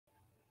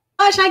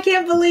Gosh, I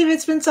can't believe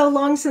it's been so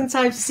long since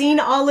I've seen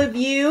all of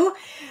you.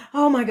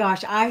 Oh my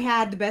gosh, I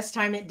had the best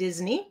time at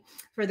Disney.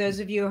 For those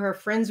of you who are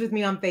friends with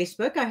me on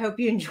Facebook, I hope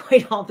you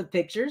enjoyed all the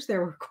pictures.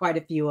 There were quite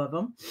a few of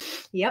them.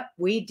 Yep,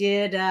 we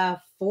did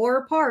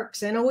 4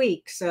 parks in a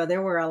week. So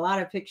there were a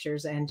lot of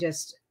pictures and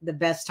just the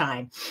best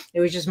time. It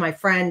was just my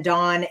friend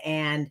Dawn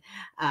and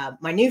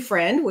my new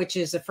friend, which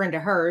is a friend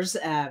of hers,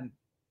 uh,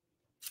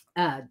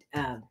 uh,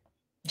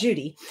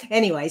 Judy.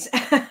 Anyways,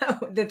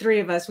 the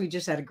 3 of us, we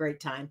just had a great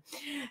time.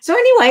 So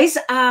anyways,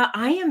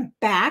 I am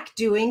back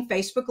doing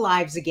Facebook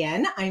Lives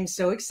again. I'm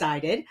so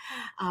excited.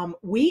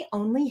 We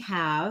only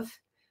have,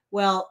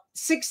 well,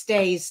 6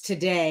 days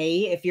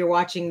today. If you're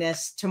watching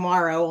this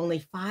tomorrow,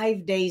 only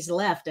 5 days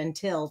left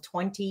until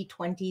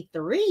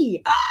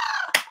 2023.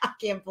 I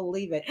can't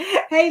believe it.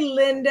 Hey,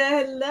 Linda.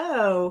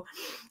 Hello.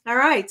 All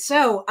right.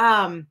 So,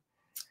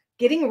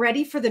 getting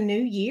ready for the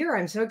new year.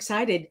 I'm so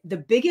excited. The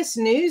biggest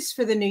news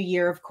for the new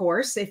year, of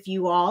course, if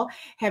you all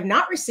have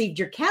not received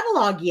your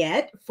catalog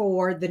yet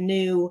for the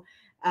new,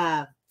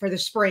 for the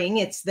spring,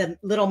 it's the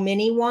little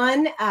mini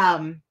one.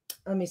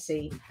 Let me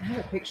see. I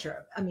have a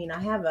picture of, I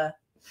have a,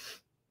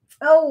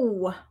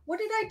 oh, what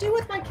did I do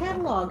with my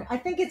catalog? I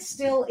think it's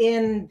still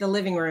in the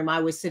living room. I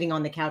was sitting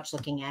on the couch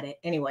looking at it.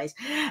 Anyways.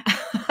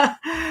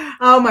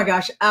 Oh my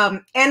gosh.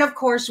 And of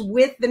course,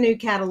 with the new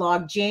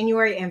catalog,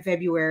 January and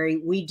February,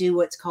 we do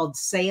what's called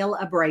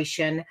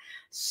Sale-abration.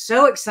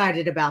 So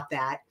excited about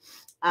that.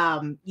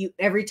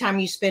 Every time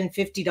you spend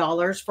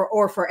 $50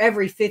 for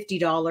every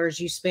 $50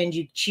 you spend,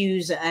 you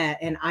choose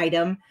an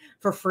item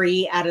for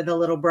free out of the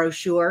little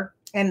brochure.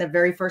 And the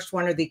very first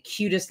one are the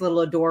cutest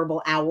little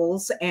adorable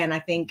owls. And I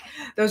think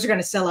those are going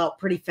to sell out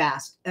pretty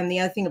fast. And the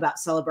other thing about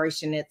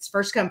Celebration, it's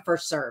first come,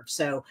 first serve.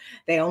 So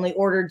they only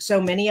ordered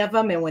so many of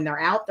them. And when they're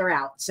out, they're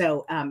out.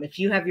 So if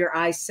you have your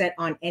eyes set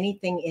on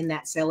anything in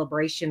that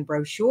Celebration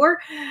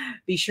brochure,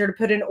 be sure to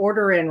put an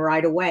order in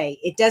right away.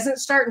 It doesn't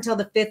start until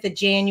the 5th of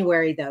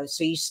January, though.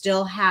 So you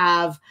still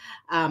have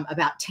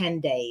about 10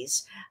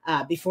 days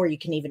before you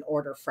can even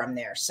order from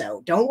there.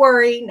 So don't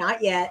worry,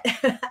 not yet.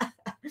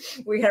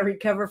 We got to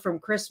recover from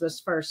Christmas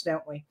first,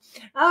 don't we?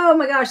 Oh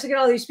my gosh, look at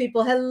all these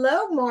people.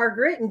 Hello,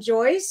 Margaret and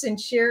Joyce and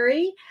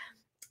Sherry,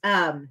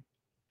 and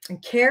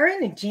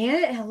Karen and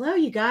Janet. Hello,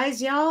 you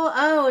guys, y'all.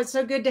 Oh, it's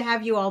so good to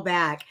have you all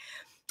back.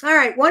 All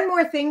right, one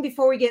more thing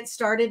before we get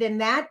started, and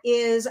that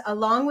is,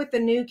 along with the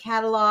new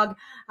catalog,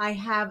 I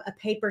have a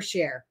paper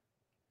share.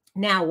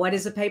 Now, what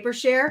is a paper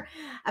share?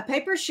 A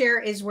paper share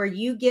is where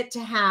you get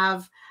to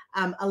have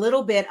a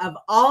little bit of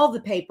all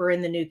the paper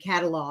in the new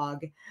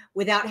catalog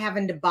without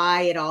having to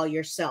buy it all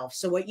yourself.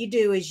 So what you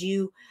do is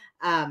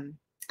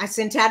I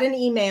sent out an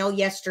email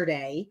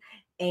yesterday,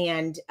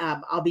 and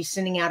I'll be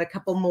sending out a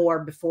couple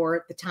more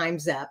before the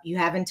time's up. You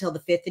have until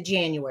the 5th of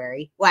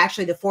January. Well,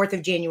 actually the 4th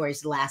of January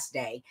is the last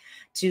day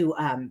to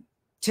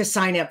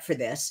sign up for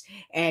this.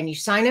 And you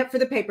sign up for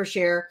the paper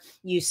share,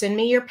 you send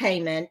me your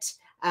payment.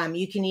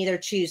 You can either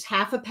choose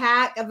half a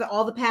pack of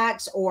all the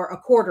packs or a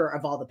quarter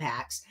of all the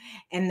packs.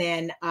 And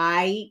then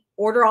I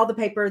order all the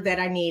paper that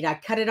I need. I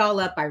cut it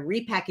all up, I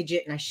repackage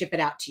it, and I ship it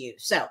out to you.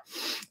 So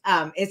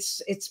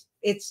it's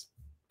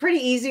pretty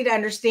easy to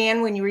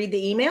understand when you read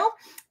the email.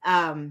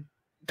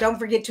 Don't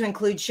forget to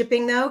include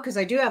shipping, though, because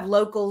I do have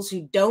locals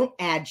who don't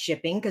add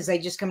shipping because they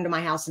just come to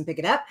my house and pick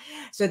it up.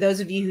 So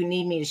those of you who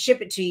need me to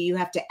ship it to you, you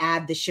have to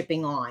add the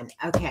shipping on.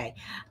 Okay,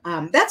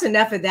 that's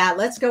enough of that.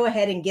 Let's go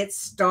ahead and get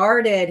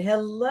started.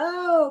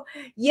 Hello.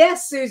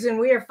 Yes, Susan,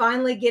 we are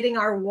finally getting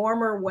our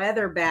warmer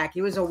weather back.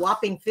 It was a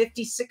whopping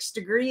 56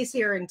 degrees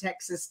here in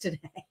Texas today.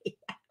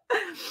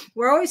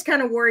 We're always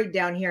kind of worried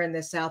down here in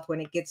the South when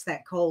it gets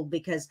that cold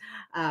because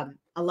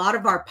a lot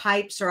of our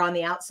pipes are on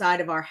the outside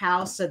of our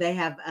house. So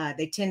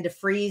they tend to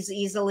freeze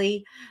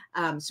easily.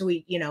 So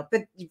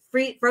but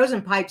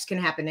frozen pipes can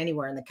happen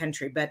anywhere in the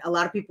country, but a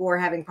lot of people were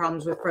having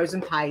problems with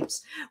frozen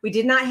pipes. We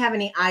did not have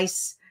any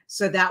ice,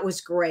 so that was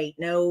great.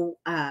 No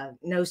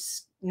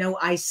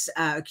ice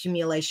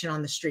accumulation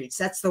on the streets.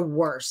 That's the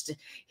worst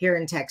here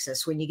in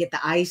Texas when you get the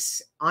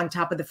ice on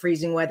top of the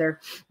freezing weather,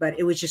 but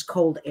it was just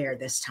cold air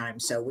this time.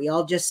 So we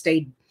all just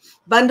stayed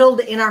bundled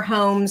in our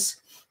homes,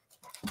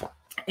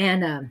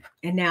 and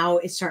now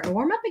it's starting to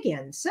warm up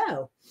again.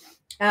 So,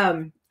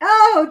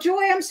 oh,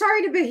 Joy, I'm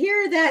sorry to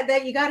hear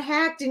that you got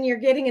hacked and you're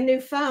getting a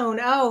new phone.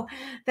 Oh,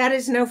 that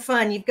is no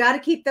fun. You've got to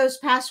keep those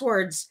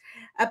passwords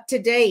up to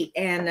date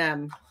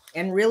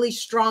and really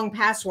strong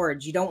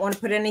passwords. You don't want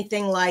to put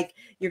anything like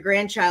your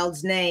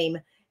grandchild's name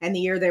and the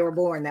year they were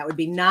born. That would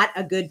be not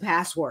a good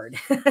password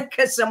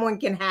because someone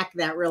can hack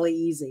that really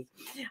easy.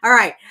 All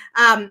right.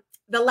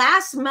 The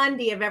last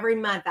Monday of every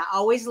month, I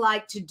always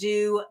like to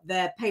do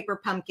the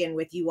paper pumpkin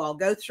with you all.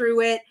 Go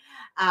through it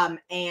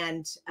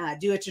and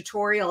do a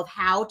tutorial of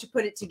how to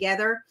put it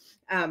together.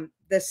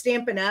 The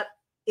Stampin' Up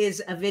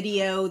is a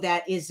video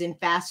that is in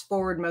fast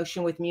forward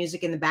motion with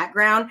music in the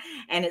background,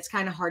 and it's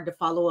kind of hard to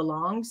follow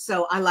along.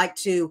 So I like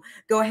to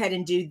go ahead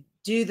and do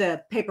do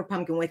the paper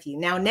pumpkin with you.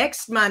 Now,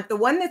 next month, the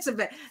one that's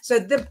so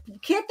the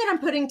kit that I'm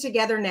putting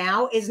together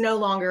now is no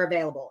longer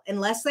available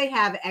unless they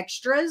have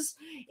extras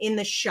in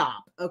the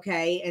shop.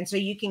 Okay. And so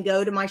you can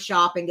go to my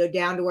shop and go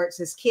down to where it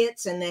says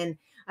kits. And then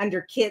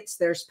under kits,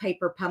 there's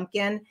paper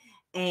pumpkin.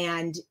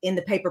 And in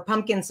the paper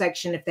pumpkin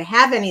section, if they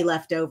have any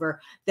left over,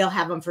 they'll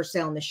have them for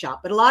sale in the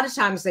shop. But a lot of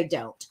times they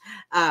don't.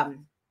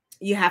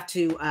 You have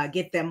to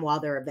get them while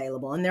they're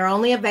available. And they're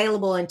only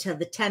available until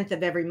the 10th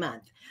of every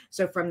month.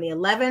 So from the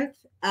 11th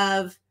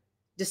of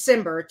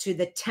December to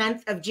the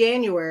 10th of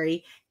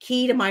January,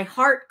 key to my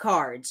heart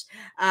cards.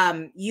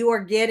 You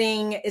are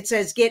getting, it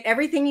says, get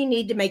everything you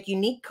need to make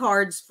unique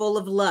cards full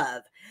of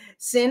love.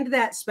 Send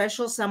that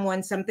special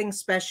someone something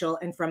special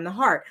and from the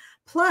heart.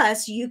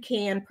 Plus, you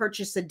can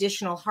purchase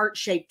additional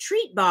heart-shaped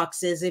treat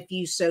boxes if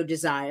you so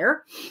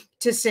desire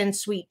to send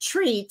sweet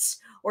treats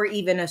or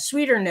even a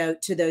sweeter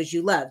note to those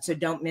you love. So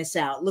don't miss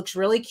out. Looks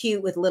really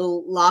cute with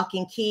little lock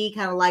and key,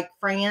 kind of like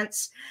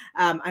France.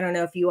 I don't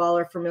know if you all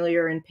are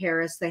familiar in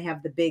Paris. They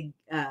have the big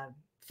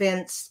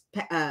fence,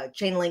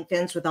 chain link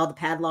fence with all the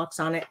padlocks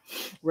on it.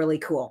 Really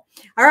cool.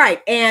 All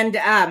right.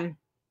 And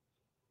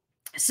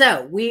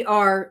so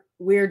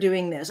we're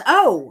doing this.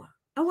 Oh,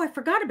 I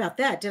forgot about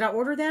that. Did I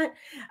order that?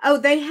 Oh,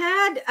 they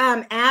had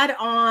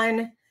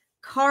add-on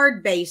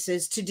card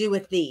bases to do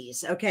with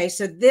these. Okay,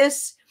 so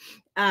this,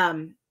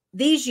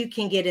 these you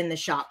can get in the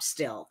shop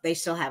still. They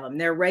still have them.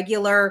 They're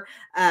regular.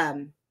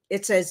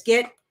 It says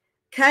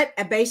cut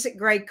a basic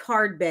grade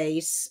card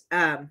base.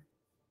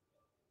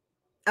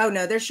 Oh,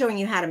 no, they're showing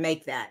you how to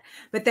make that.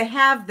 But they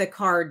have the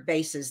card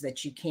bases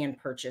that you can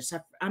purchase.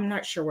 I'm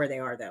not sure where they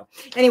are, though.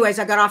 Anyways,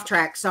 I got off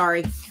track.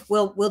 Sorry.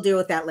 We'll deal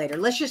with that later.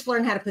 Let's just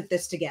learn how to put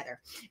this together.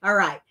 All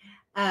right.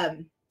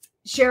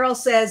 Cheryl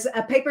says,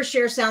 a paper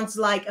share sounds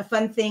like a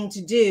fun thing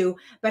to do,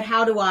 but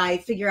how do I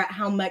figure out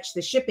how much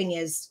the shipping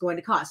is going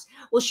to cost?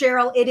 Well,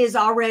 Cheryl, it is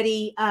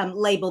already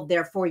labeled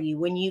there for you.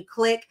 When you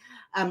click,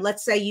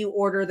 let's say you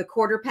order the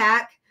quarter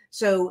pack.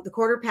 So the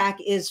quarter pack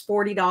is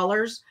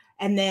 $40.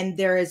 And then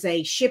there is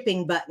a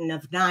shipping button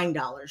of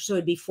 $9. So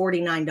it'd be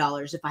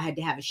 $49 if I had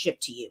to have it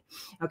shipped to you.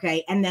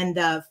 Okay. And then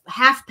the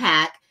half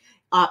pack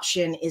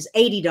option is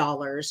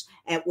 $80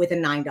 with a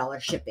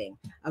 $9 shipping.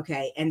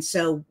 Okay. And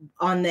so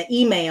on the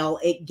email,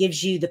 it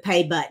gives you the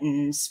pay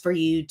buttons for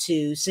you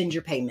to send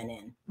your payment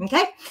in.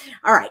 Okay.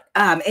 All right.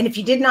 And if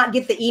you did not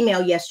get the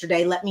email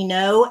yesterday, let me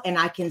know and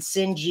I can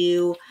send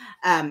you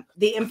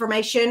the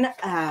information.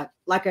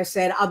 Like I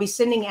said, I'll be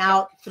sending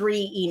out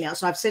 3 emails.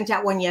 So I've sent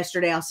out one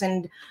yesterday. I'll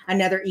send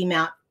another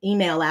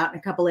email out in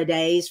a couple of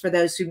days for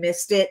those who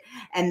missed it.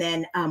 And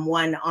then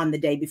one on the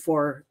day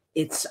before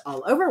it's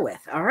all over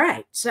with. All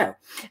right. So,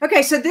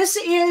 okay. So this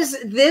is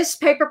this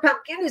paper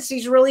pumpkin. It's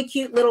these really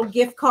cute little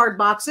gift card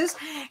boxes.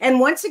 And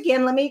once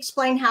again, let me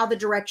explain how the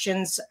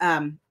directions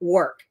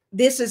work.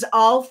 This is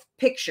all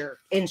picture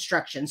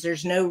instructions.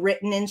 There's no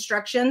written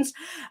instructions.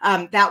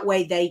 That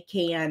way they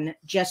can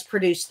just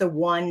produce the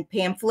one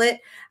pamphlet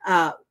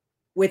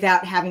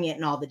without having it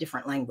in all the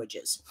different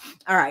languages.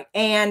 All right.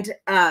 And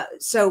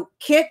so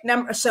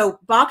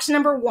box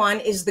number 1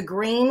 is the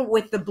green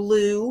with the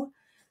blue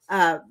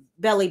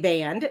belly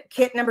band.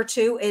 Kit number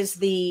 2 is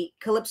the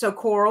Calypso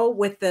Coral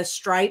with the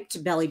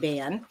striped belly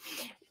band.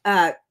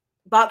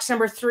 Box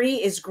number 3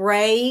 is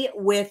gray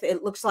with,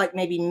 it looks like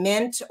maybe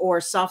mint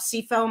or soft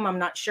sea foam. I'm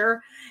not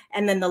sure.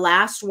 And then the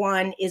last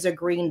one is a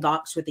green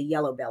box with a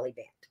yellow belly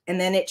band. And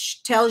then it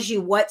tells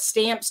you what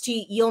stamps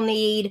you'll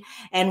need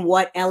and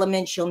what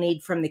elements you'll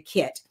need from the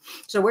kit.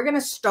 So we're going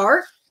to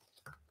start.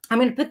 I'm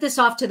going to put this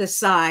off to the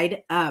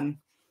side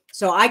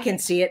so I can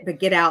see it, but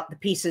get out the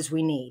pieces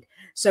we need.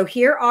 So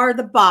here are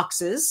the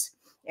boxes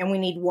and we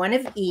need one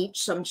of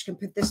each. So I'm just going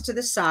to put this to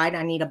the side.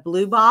 I need a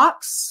blue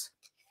box.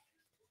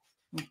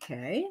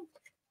 Okay.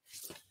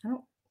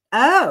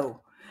 Oh,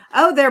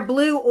 they're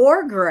blue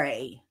or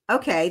gray.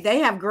 Okay. They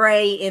have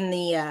gray in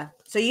the,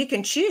 so you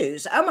can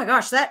choose. Oh my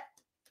gosh, that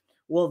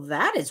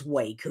is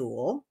way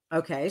cool.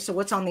 Okay. So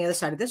what's on the other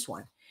side of this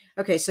one?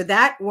 Okay. So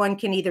that one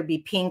can either be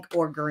pink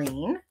or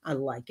green. I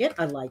like it.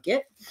 I like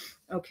it.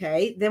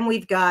 Okay. Then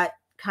we've got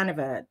kind of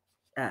a,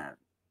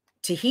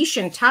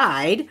 Tahitian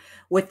tide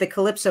with the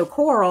Calypso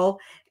Coral.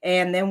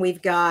 And then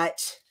we've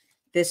got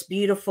this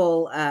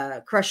beautiful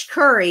crushed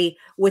curry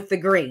with the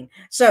green.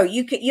 So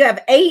you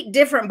have 8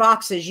 different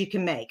boxes you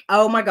can make.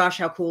 Oh my gosh,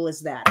 how cool is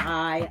that?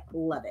 I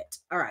love it.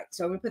 All right,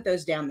 so I'm gonna put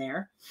those down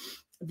there.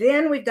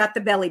 Then we've got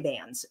the belly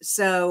bands.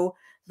 So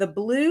the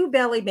blue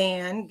belly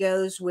band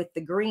goes with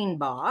the green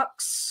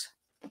box,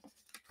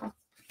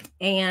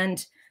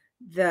 and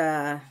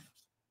the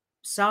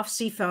soft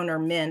seafoam or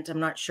mint, I'm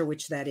not sure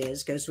which that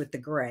is, goes with the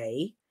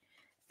gray.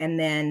 And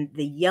then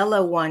the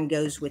yellow one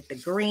goes with the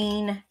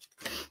green.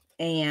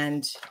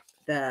 And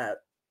the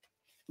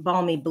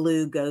balmy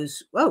blue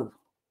goes, whoa.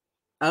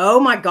 Oh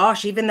my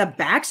gosh, even the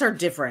backs are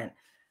different.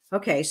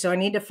 Okay, so I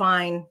need to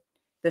find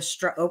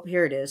the oh,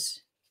 here it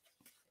is.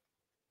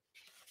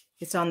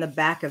 It's on the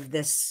back of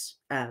this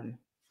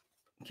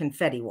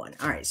confetti one.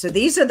 All right, so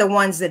these are the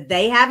ones that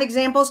they have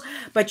examples,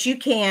 but you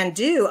can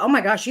do, oh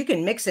my gosh, you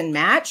can mix and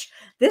match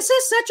This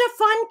is such a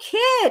fun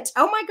kit.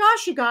 Oh my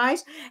gosh, you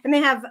guys. And they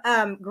have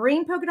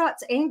green polka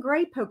dots and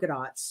gray polka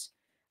dots.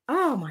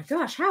 Oh my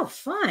gosh, how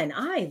fun.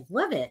 I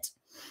love it.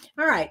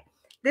 All right.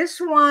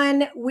 This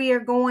one we are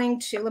going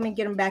to, let me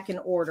get them back in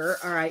order.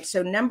 All right.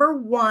 So number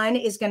 1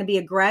 is going to be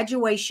a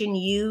graduation.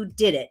 You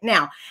did it.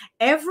 Now,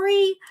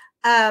 every,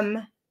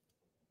 what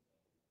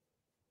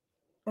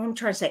I'm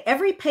trying to say,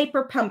 every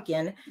paper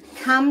pumpkin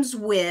comes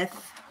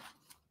with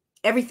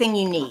everything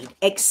you need,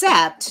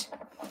 except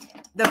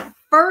the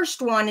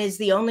first one is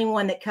the only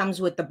one that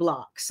comes with the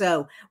block.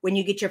 So when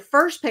you get your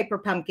first paper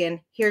pumpkin,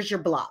 here's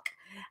your block.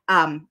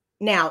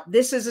 Now,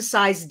 this is a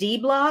size D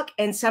block,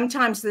 and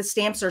sometimes the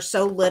stamps are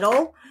so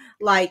little,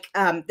 like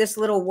this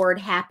little word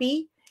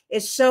happy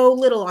is so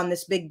little on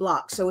this big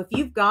block. So if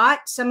you've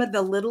got some of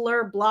the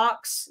littler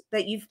blocks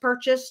that you've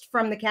purchased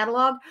from the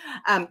catalog,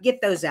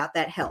 get those out.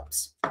 That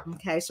helps.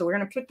 Okay, so we're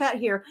going to put that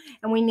here,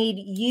 and we need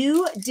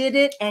you did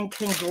it and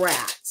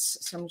congrats.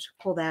 So I'm just going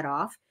to pull that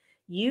off.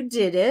 You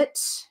did it.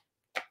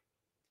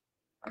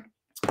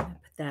 Put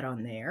that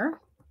on there.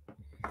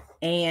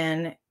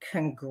 And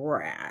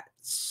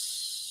congrats.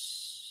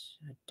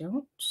 I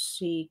don't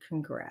see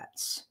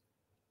congrats.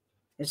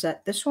 Is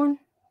that this one?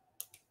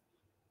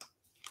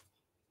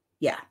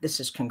 Yeah, this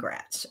is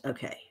congrats.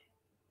 Okay.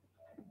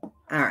 All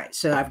right.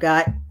 So I've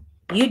got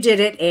you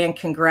did it and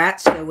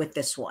congrats go with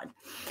this one.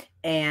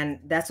 And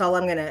that's all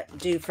I'm going to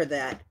do for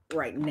that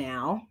right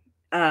now.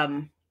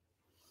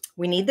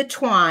 We need the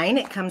twine.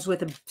 It comes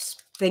with a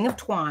thing of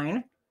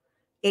twine.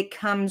 It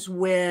comes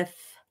with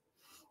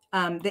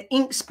the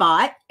ink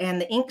spot,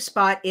 and the ink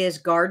spot is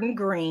garden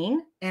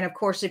green. And of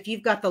course, if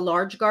you've got the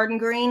large garden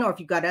green, or if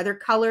you've got other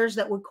colors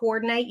that would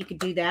coordinate, you could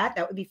do that.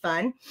 That would be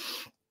fun.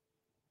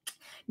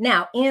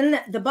 Now, in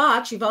the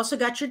box, you've also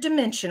got your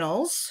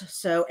dimensionals,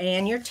 so,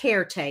 and your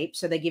tear tape.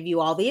 So they give you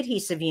all the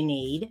adhesive you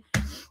need.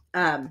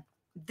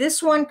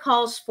 This one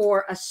calls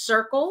for a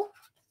circle.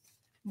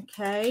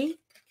 Okay.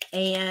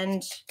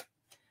 And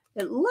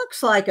it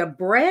looks like a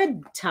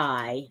bread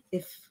tie.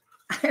 If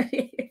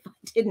I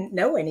didn't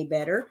know any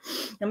better.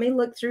 Let me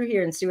look through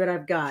here and see what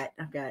I've got.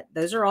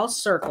 Those are all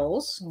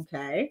circles.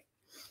 Okay.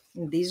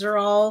 And these are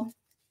all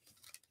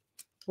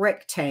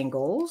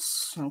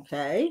rectangles.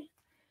 Okay.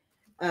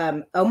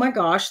 Oh my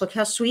gosh, look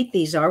how sweet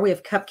these are. We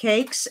have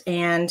cupcakes,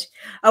 and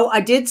oh,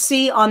 I did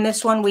see on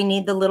this one we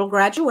need the little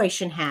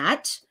graduation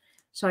hat.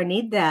 So I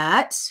need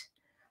that.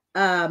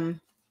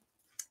 And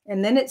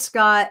then it's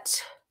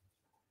got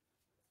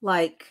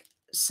like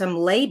some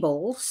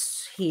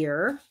labels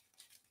here.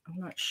 I'm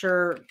not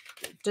sure.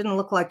 It didn't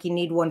look like you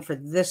need one for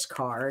this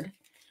card.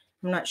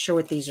 I'm not sure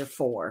what these are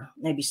for.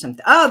 Maybe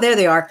something. Oh, there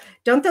they are.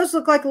 Don't those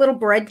look like little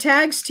bread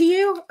tags to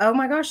you? Oh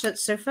my gosh,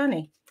 that's so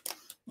funny.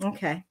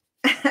 Okay.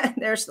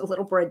 There's the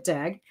little bread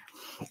tag.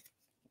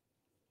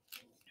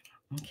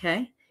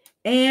 Okay.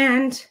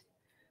 And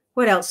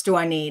what else do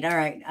I need? All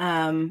right.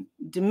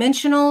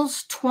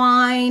 Dimensionals,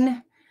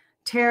 twine,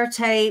 tear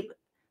tape,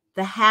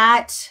 the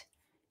hat.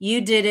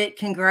 You did it.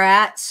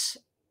 Congrats.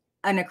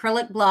 An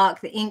acrylic block,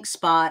 the ink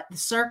spot, the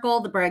circle,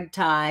 the bread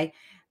tie,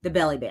 the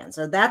belly band.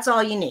 So that's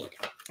all you need.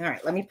 All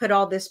right. Let me put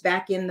all this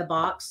back in the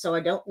box so I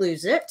don't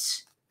lose it.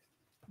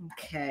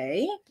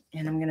 Okay.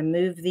 And I'm going to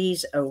move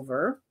these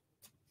over.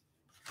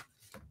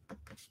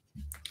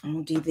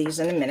 I'll do these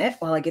in a minute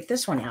while I get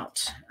this one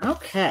out.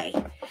 Okay.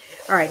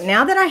 All right.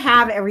 Now that I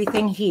have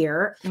everything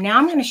here, now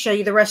I'm going to show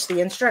you the rest of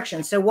the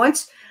instructions. So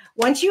once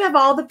you have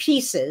all the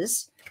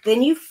pieces,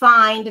 then you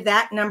find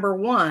that number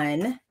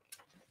 1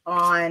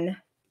 on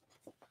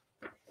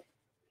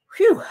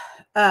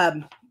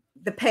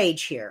the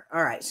page here.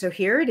 All right. So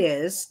here it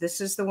is. This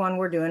is the one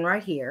we're doing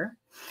right here.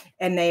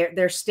 And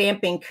they're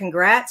stamping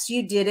congrats,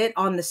 you did it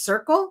on the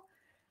circle.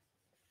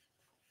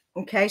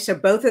 Okay. So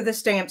both of the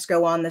stamps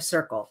go on the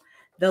circle.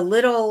 The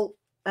little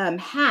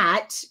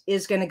hat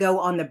is going to go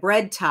on the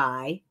bread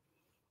tie,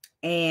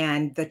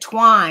 and the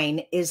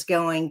twine is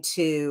going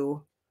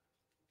to,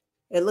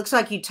 it looks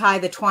like you tie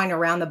the twine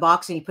around the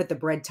box and you put the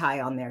bread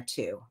tie on there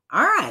too.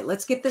 All right,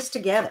 let's get this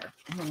together.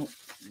 I'm going to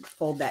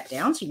fold that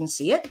down so you can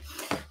see it.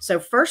 So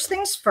first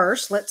things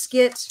first, let's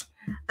get,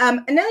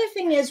 another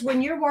thing is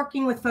when you're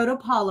working with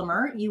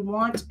photopolymer, you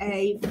want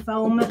a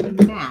foam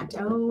mat.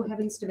 Oh,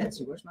 heavens to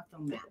Betsy, where's my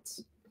foam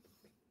mats?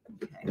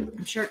 Okay,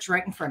 I'm sure it's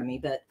right in front of me,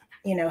 but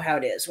you know how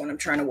it is when I'm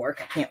trying to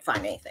work. I can't find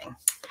anything.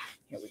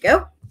 Here we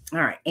go. All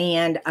right.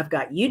 And I've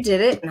got you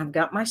did it, and I've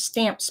got my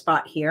stamp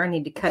spot here. I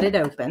need to cut it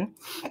open.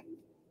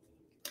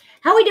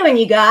 How we doing,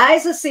 you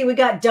guys? Let's see. We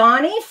got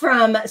Donnie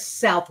from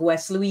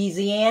Southwest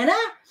Louisiana.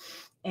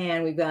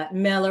 And we've got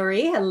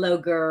Mallory. Hello,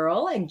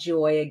 girl. And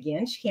Joy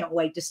again. She can't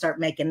wait to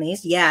start making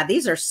these. Yeah,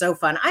 these are so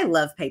fun. I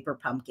love paper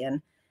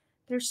pumpkin.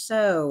 They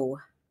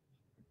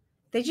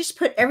just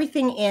put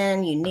everything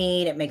in you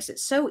need. It makes it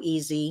so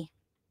easy.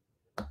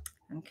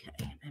 Okay,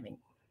 all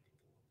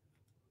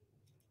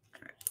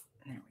right,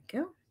 there we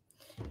go.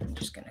 I'm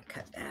just going to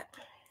cut that.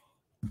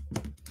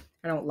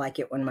 I don't like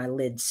it when my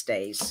lid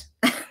stays.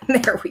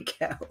 There we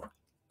go.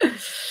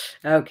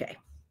 Okay.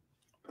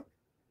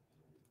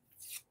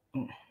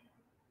 All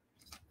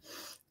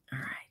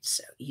right,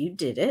 so you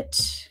did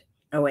it.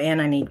 Oh,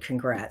 and I need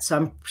congrats. So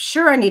I'm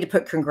sure I need to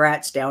put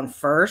congrats down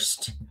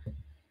first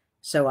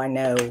so I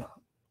know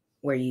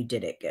where you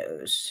did it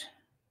goes.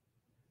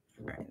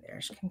 All right,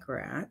 there's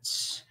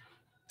congrats.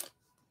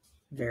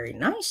 Very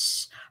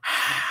nice.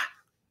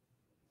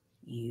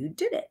 You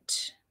did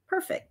it.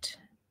 Perfect.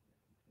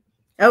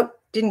 Oh,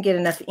 didn't get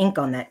enough ink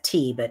on that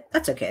T, but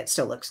that's okay. It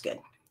still looks good.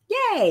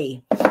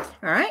 Yay. All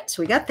right,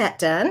 so we got that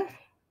done. Put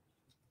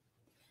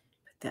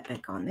that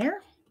back on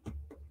there.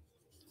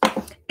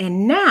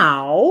 And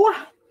now, all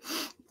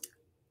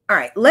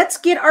right, let's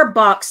get our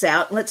box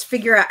out. Let's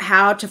figure out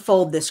how to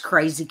fold this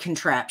crazy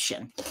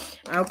contraption.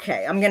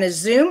 Okay, I'm going to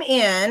zoom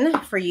in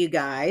for you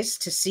guys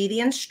to see the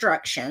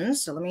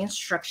instructions. So let me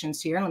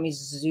instructions here. Let me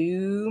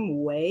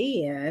zoom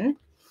way in.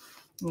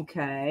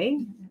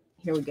 Okay,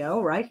 here we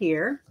go, right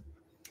here.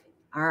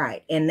 All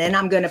right, and then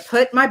I'm going to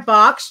put my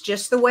box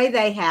just the way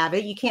they have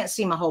it. You can't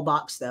see my whole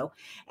box, though.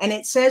 And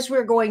it says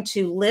we're going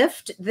to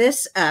lift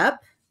this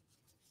up.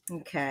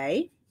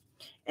 Okay.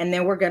 And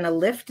then we're going to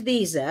lift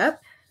these up.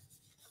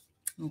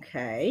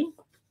 Okay.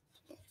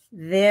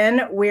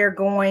 Then we're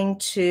going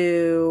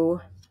to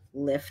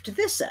lift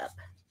this up.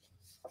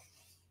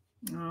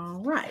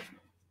 All right.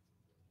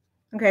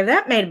 Okay,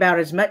 that made about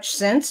as much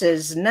sense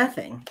as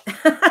nothing.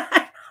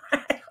 I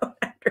don't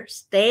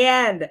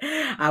understand.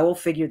 I will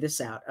figure this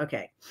out.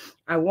 Okay.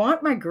 I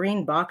want my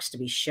green box to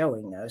be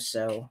showing, though,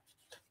 so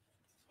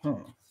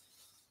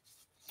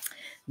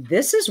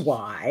this is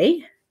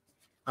why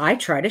I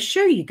try to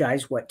show you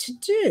guys what to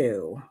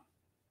do.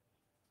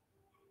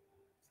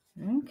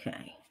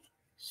 Okay,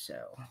 so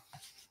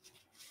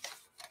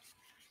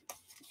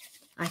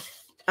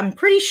I'm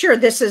pretty sure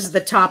this is the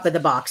top of the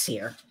box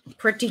here. I'm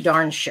pretty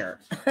darn sure.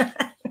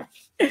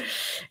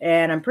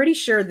 And I'm pretty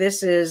sure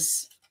this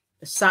is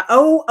the side.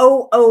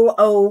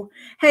 Oh.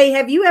 Hey,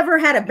 have you ever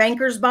had a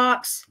banker's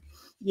box?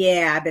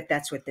 Yeah, I bet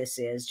that's what this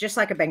is. Just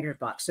like a banker's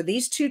box. So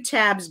these two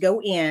tabs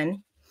go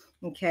in.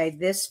 Okay,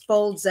 this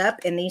folds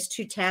up and these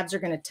two tabs are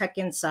going to tuck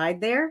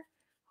inside there.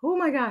 Oh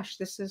my gosh,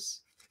 this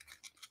is,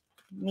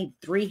 I need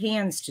 3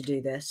 hands to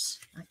do this.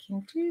 I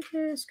can do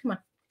this. Come on.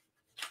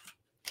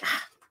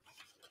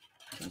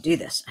 I can do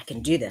this. I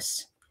can do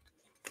this.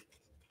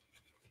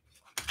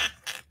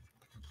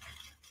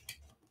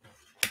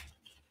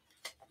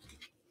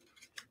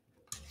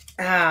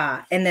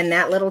 And then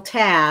that little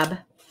tab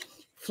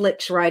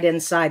flicks right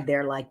inside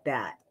there like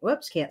that.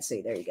 Whoops, can't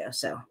see. There you go.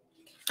 So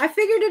I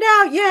figured it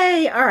out.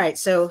 Yay. All right.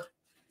 So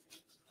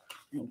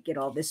get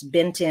all this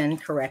bent in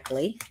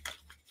correctly.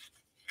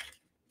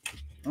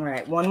 All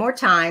right. One more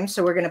time.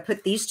 So we're going to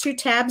put these 2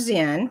 tabs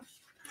in.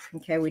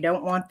 Okay. We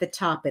don't want the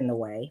top in the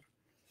way.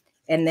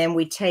 And then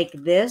we take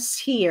this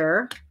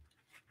here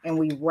and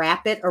we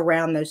wrap it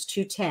around those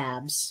 2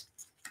 tabs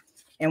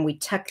and we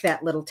tuck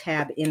that little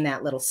tab in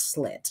that little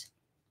slit.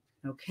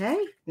 Okay.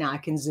 Now I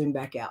can zoom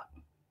back out.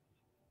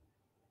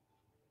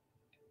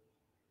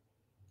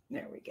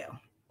 There we go.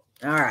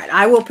 All right,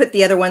 I will put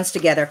the other ones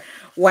together.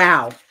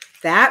 Wow,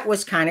 that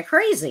was kind of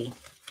crazy.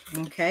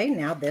 Okay,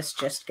 now this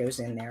just goes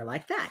in there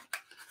like that.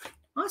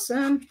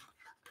 Awesome.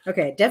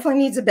 Okay, it definitely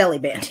needs a belly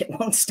band. It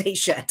won't stay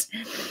shut.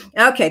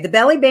 Okay, the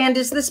belly band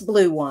is this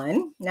blue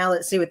one. Now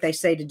let's see what they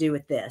say to do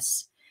with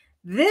this.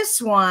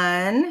 This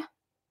one,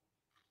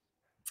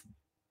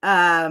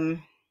 okay,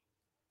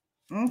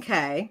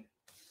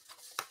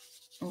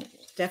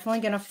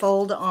 definitely going to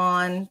fold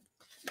on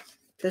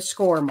the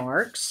score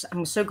marks.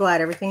 I'm so glad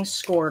everything's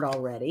scored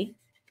already.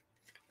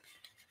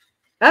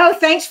 Oh,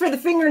 thanks for the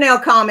fingernail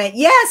comment.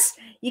 Yes,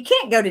 you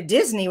can't go to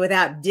Disney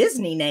without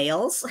Disney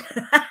nails.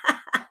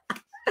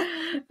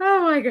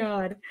 Oh my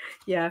God.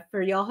 Yeah,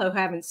 for y'all who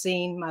haven't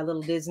seen my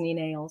little Disney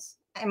nails.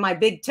 And my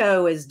big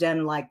toe is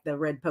done like the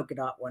red polka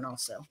dot one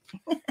also.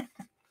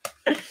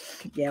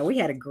 Yeah, we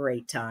had a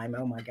great time.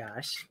 Oh my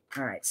gosh.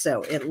 All right,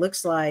 so it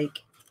looks like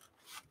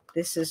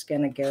this is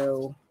going to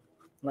go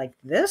like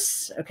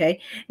this. Okay.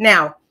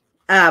 Now,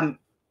 I'm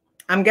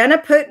going to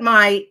put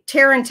my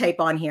tear and tape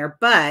on here,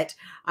 but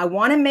I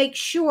want to make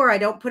sure I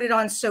don't put it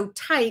on so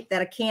tight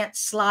that I can't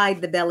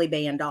slide the belly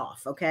band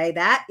off. Okay.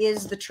 That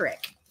is the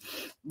trick.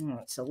 All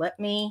right, so let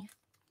me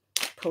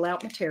pull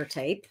out my tear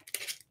tape.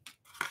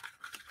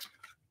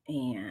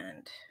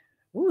 And,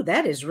 ooh,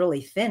 that is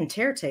really thin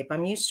tear tape.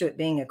 I'm used to it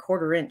being a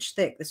 1/4 inch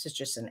thick. This is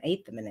just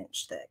 1/8 of an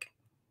inch thick.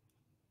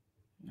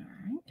 All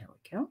right, there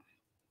we go.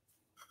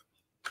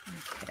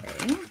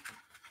 Okay.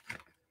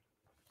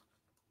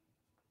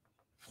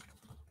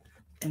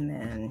 And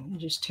then you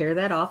just tear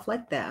that off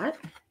like that.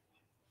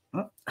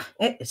 Oh,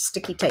 it is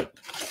sticky tape.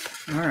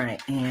 All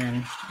right,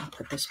 and I'll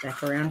put this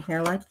back around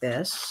here like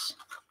this.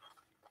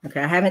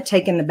 Okay, I haven't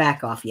taken the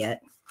back off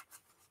yet.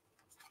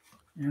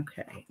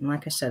 Okay, and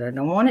like I said, I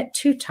don't want it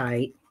too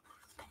tight.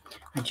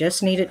 I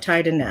just need it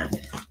tight enough.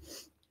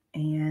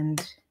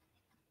 And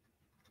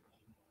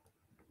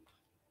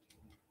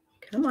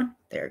come on,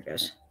 there it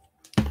goes.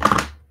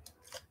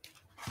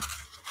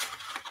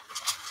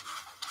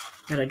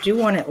 But I do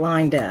want it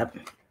lined up.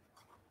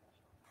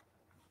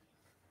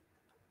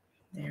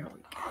 There we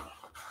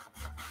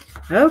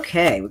go.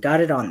 Okay, we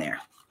got it on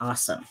there.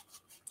 Awesome.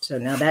 So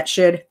now that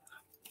should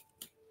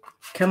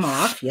come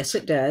off. Yes,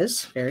 it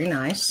does. Very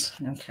nice.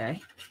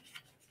 Okay.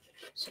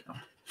 So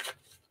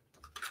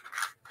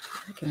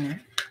back in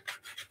there.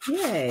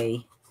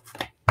 Yay.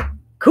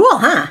 Cool,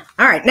 huh?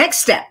 All right, next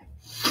step.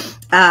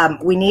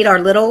 We need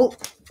our little,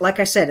 like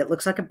I said, it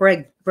looks like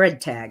a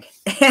bread tag.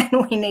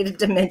 And we need a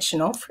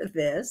dimensional for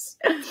this.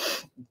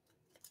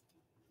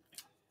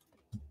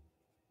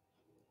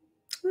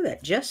 Ooh,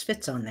 that just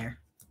fits on there.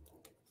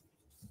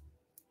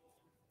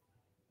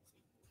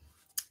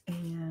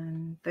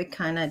 And they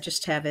kind of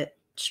just have it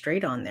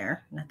straight on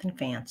there. Nothing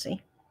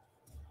fancy.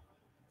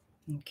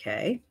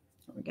 Okay,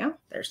 there we go.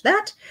 There's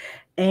that.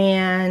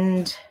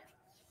 And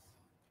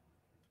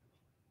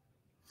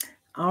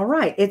all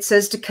right, it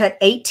says to cut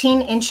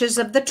 18 inches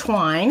of the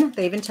twine.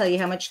 They even tell you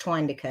how much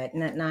twine to cut.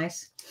 Isn't that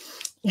nice?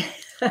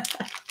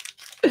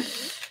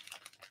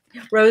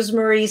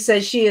 Rosemarie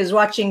says she is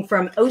watching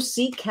from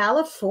OC,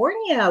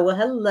 California. Well,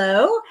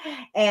 hello.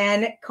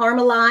 And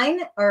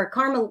Carmelina,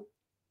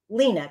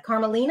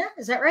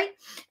 is that right?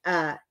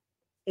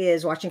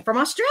 Is watching from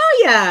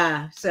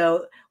Australia.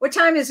 So what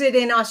time is it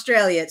in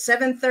Australia? It's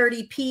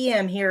 7:30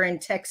 p.m. here in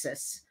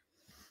Texas.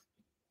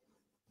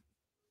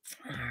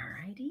 All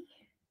righty.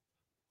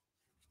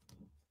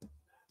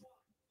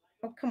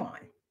 Oh, come on.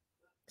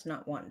 It's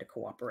not wanting to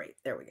cooperate.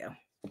 There we go.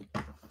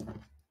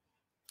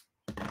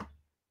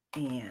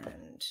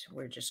 And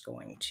we're just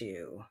going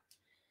to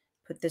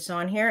put this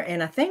on here.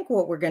 And I think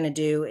what we're going to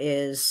do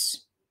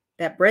is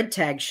that bread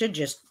tag should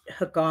just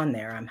hook on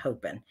there, I'm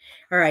hoping.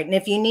 All right. And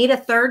if you need a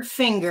third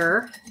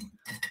finger,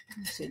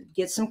 so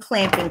get some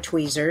clamping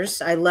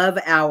tweezers. I love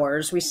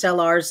ours. We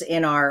sell ours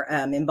in our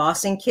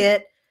embossing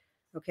kit.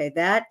 Okay.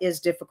 That is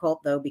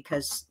difficult though,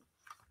 because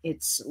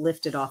it's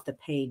lifted off the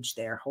page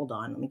there. Hold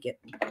on. Let me get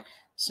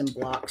some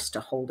blocks to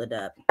hold it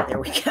up. There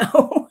we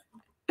go.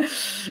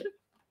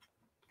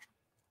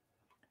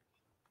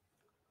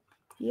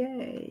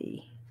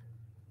 Yay.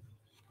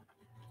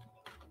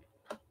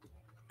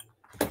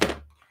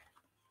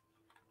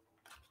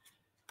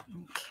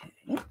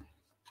 Okay.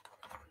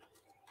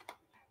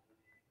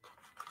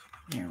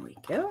 There we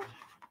go.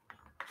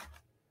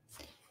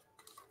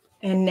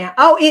 And now,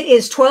 oh, it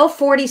is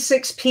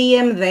 12:46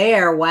 p.m.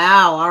 there.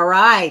 Wow. All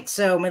right.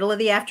 So middle of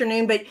the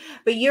afternoon, but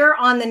you're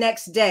on the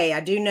next day.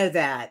 I do know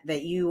that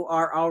you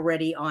are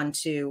already on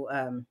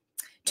to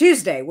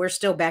Tuesday. We're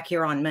still back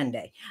here on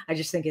Monday. I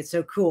just think it's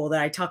so cool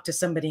that I talk to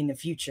somebody in the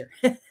future.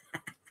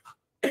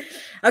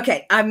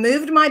 Okay. I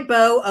moved my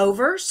bow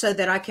over so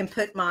that I can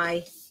put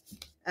my,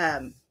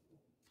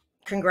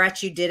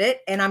 congrats, you did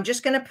it. And I'm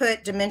just going to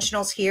put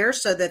dimensionals here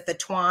so that the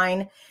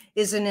twine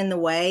isn't in the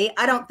way.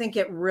 I don't think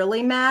it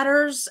really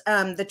matters.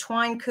 The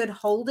twine could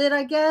hold it,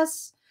 I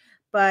guess,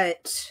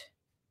 but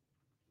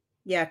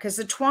yeah, because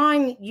the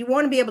twine, you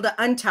want to be able to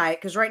untie it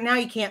because right now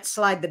you can't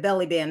slide the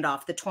belly band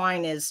off. The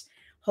twine is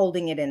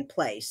holding it in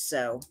place.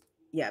 So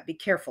yeah, be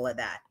careful of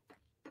that.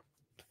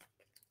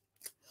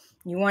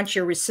 You want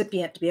your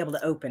recipient to be able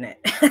to open it.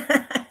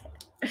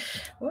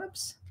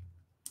 Whoops.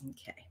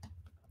 Okay.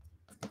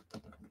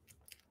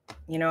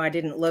 You know, I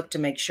didn't look to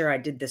make sure I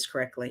did this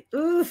correctly.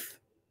 Oof.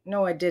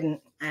 No, I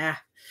didn't.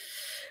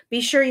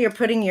 Be sure you're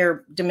putting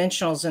your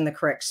dimensionals in the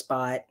correct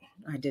spot.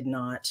 I did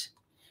not.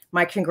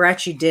 My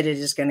congrats, you did it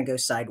is going to go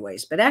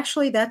sideways. But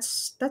actually,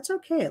 that's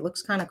okay. It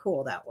looks kind of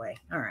cool that way.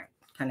 All right.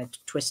 Kind of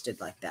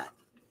twisted like that.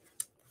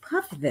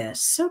 Love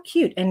this. So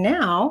cute. And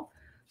now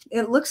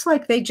it looks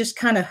like they just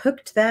kind of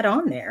hooked that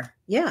on there.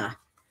 Yeah.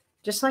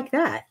 Just like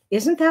that.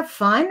 Isn't that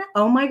fun?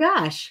 Oh my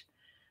gosh.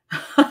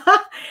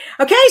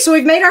 Okay, so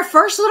we've made our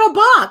first little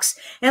box.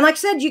 And like I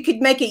said, you could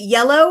make it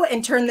yellow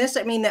and turn this.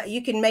 I mean,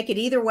 you can make it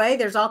either way.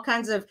 There's all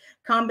kinds of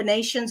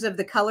combinations of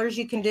the colors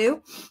you can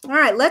do. All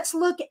right, let's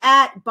look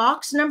at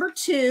box number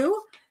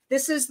 2.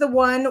 This is the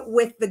one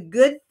with the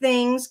good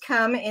things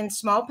come in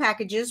small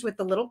packages with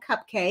the little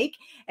cupcake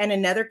and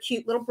another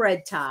cute little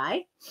bread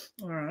tie.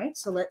 All right,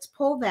 so let's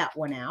pull that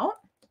one out.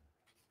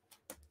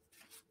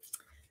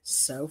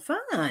 So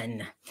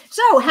fun.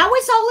 So how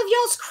is all of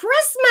y'all's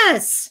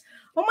Christmas?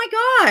 Oh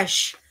my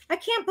gosh, I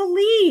can't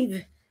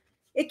believe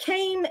it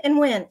came and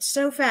went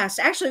so fast.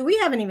 Actually, we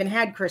haven't even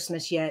had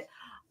Christmas yet.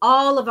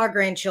 All of our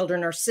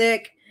grandchildren are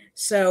sick,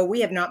 so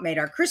we have not made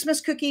our Christmas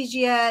cookies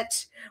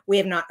yet. We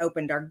have not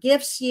opened our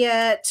gifts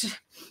yet.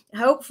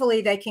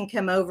 Hopefully, they can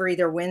come over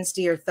either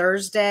Wednesday or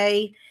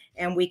Thursday,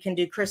 and we can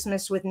do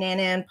Christmas with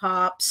Nana and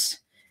Pops.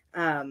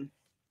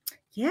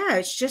 Yeah,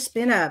 it's just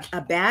been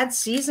a bad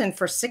season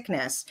for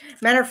sickness.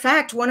 Matter of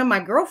fact, one of my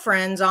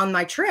girlfriends on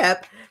my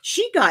trip,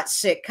 she got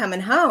sick coming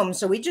home.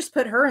 So we just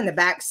put her in the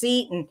back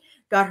seat and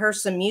got her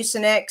some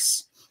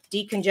Mucinex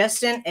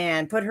decongestant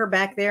and put her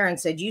back there and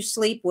said, you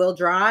sleep, we'll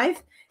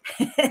drive.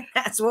 And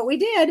that's what we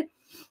did.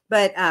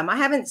 But I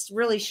haven't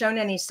really shown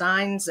any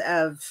signs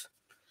of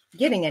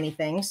getting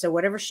anything. So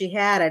whatever she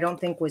had, I don't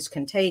think was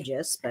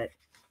contagious, but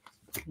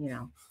you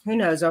know, who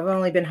knows? I've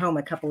only been home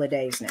a couple of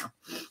days now.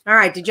 All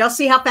right. Did y'all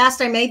see how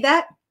fast I made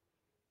that?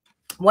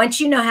 Once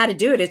you know how to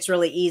do it, it's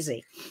really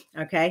easy.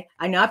 Okay.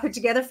 I know I put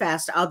together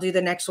fast. I'll do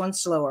the next one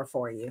slower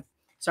for you.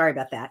 Sorry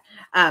about that.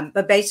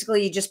 But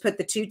basically you just put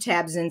the 2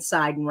 tabs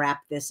inside and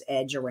wrap this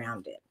edge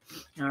around it.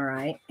 All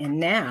right. And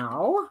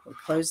now we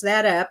close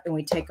that up and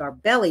we take our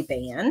belly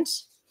band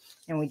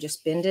and we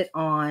just bend it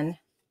on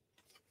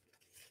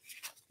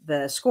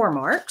the score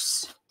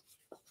marks.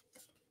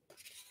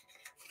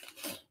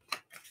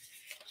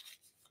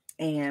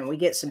 And we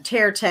get some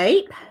tear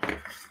tape.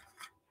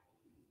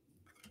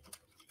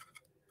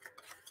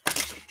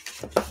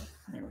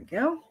 There we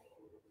go.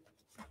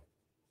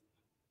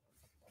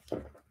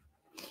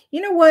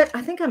 You know what?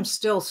 I think I'm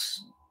still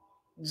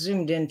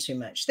zoomed in too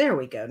much. There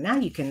we go. Now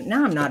you can,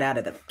 now I'm not out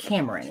of the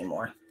camera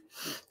anymore.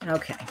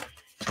 Okay.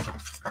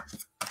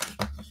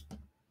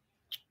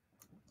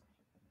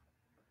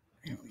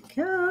 There we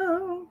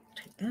go.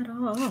 Take that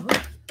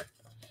off.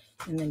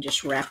 And then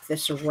just wrap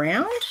this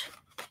around.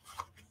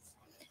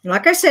 And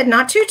like I said,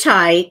 not too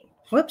tight.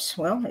 Whoops.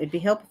 Well, it'd be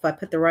helpful if I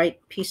put the right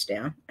piece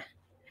down.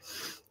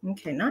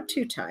 Okay, not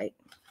too tight,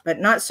 but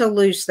not so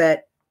loose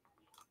that,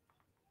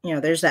 you know,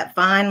 there's that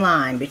fine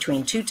line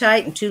between too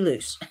tight and too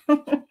loose.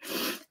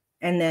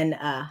 And then,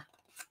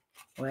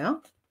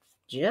 well,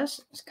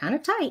 just, it's kind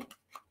of tight.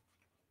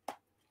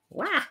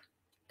 Wow.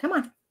 Come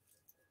on.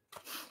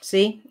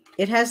 See,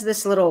 it has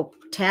this little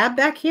tab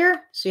back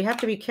here. So you have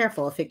to be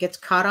careful. If it gets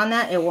caught on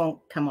that, it won't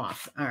come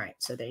off. All right.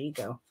 So there you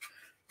go.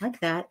 Like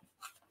that.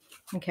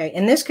 Okay.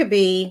 And this could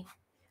be,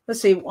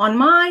 let's see, on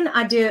mine,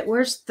 I did,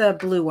 where's the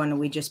blue one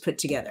we just put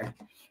together?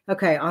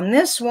 Okay. On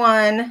this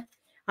one,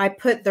 I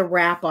put the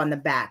wrap on the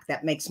back.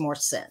 That makes more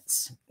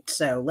sense.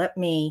 So let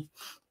me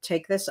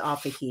take this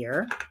off of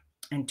here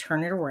and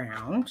turn it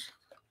around.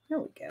 There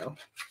we go.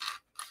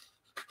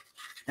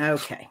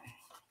 Okay.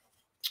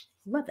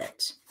 Love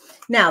it.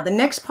 Now, the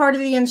next part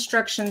of the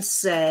instructions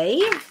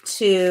say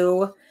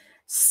to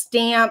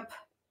stamp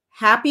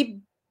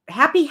happy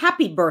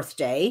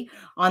birthday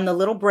on the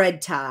little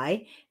bread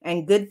tie,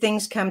 and good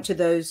things come to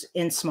those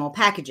in small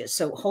packages.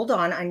 So hold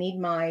on. I need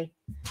my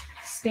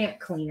stamp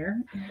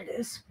cleaner. There it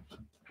is.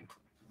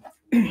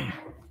 And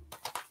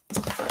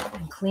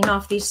clean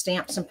off these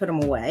stamps and put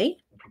them away.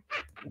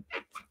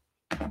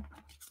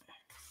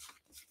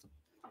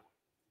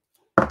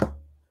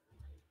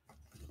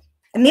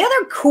 And the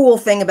other cool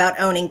thing about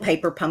owning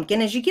Paper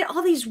Pumpkin is you get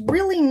all these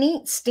really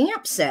neat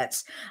stamp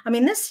sets. I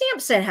mean, this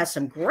stamp set has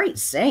some great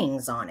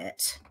sayings on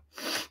it.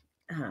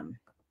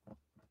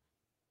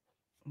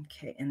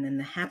 Okay, and then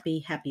the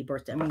happy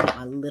birthday. I'm going to get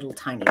my little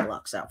tiny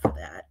blocks out for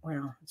that.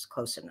 Well, it's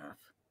close enough.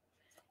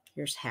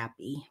 Here's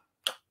happy.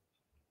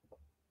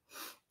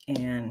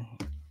 And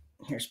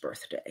here's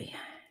birthday.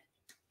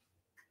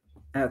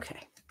 Okay.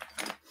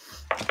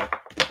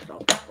 Put all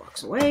the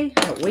blocks away.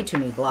 Oh, way too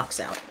many blocks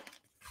out.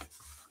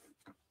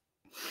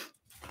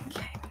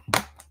 Okay.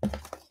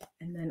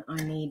 And then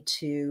I need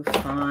to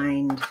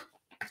find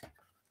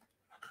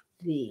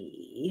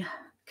the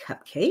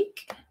cupcake.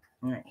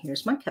 All right,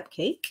 here's my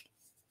cupcake.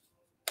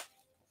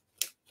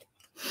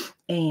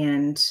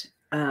 And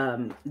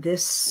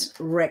this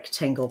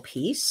rectangle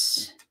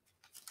piece.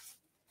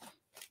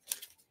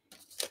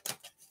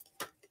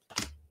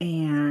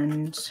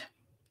 And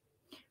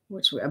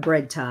what's a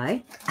bread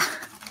tie.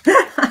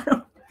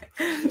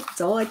 It's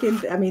all I can,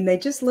 I mean, they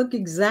just look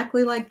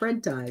exactly like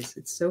bread ties.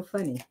 It's so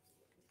funny.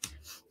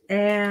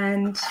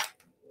 And,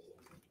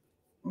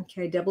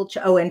 okay,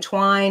 oh, and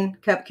twine,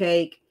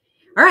 cupcake.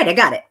 All right, I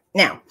got it.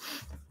 Now,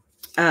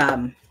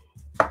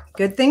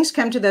 good things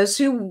come to those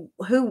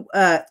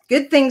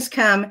good things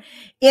come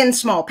in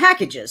small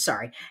packages,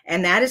 sorry.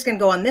 And that is going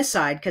to go on this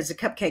side because the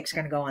cupcake's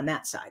going to go on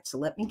that side. So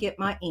let me get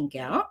my ink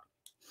out.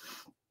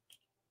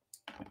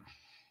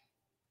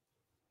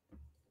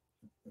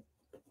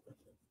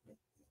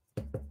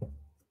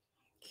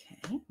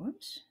 Okay,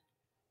 whoops,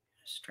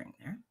 string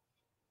there.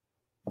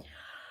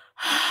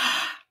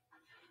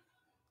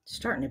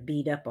 Starting to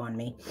bead up on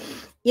me.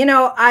 You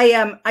know,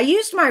 I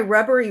used my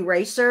rubber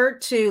eraser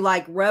to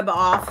like rub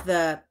off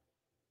the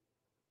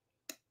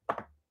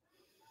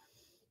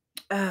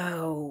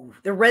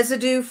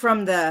residue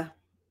from the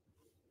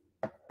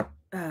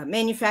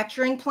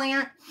manufacturing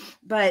plant,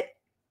 but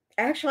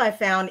actually I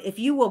found if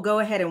you will go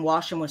ahead and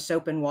wash them with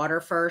soap and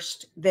water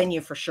first, then you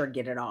for sure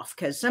get it off,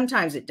 because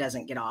sometimes it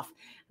doesn't get off.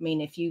 I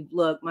mean, if you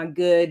look, my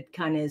good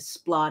kind of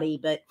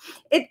splotty, but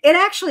it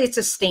actually, it's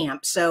a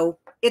stamp. So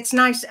it's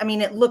nice. I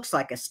mean, it looks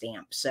like a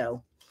stamp.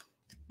 So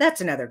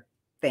that's another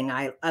thing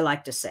I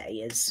like to say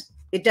is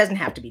it doesn't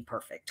have to be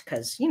perfect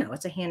because, you know,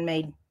 it's a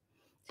handmade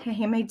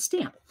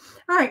stamp.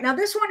 All right. Now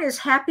this one is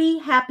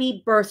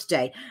happy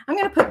birthday. I'm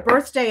going to put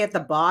birthday at the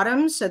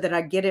bottom so that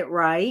I get it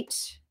right.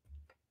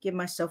 Give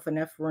myself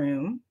enough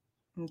room.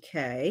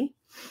 Okay.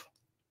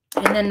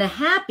 And then the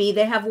happy,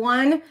 they have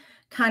one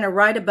kind of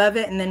right above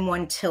it and then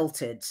one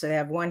tilted. So they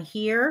have one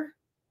here.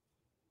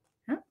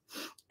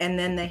 And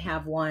then they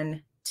have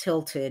one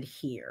tilted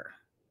here.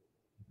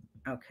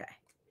 Okay.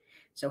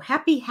 So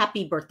happy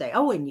birthday.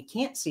 Oh, and you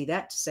can't see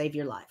that to save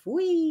your life.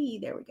 Whee!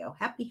 There we go.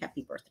 Happy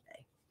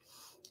birthday.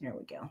 There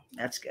we go.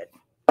 That's good.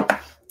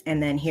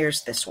 And then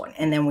here's this one.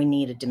 And then we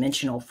need a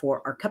dimensional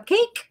for our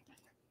cupcake.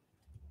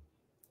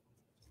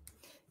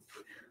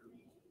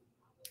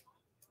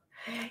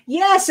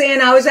 Yes,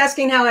 and I was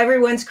asking how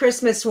everyone's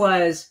Christmas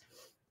was.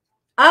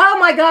 Oh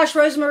my gosh,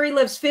 Rosemary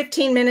lives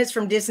 15 minutes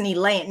from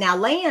Disneyland. Now,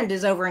 Land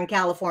is over in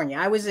California.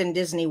 I was in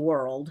Disney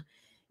World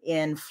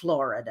in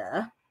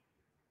Florida.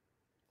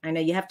 I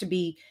know you have to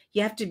be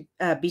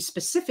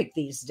specific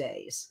these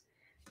days.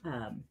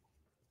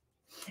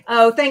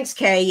 Oh, thanks,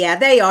 Kay. Yeah,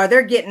 they are.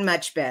 They're getting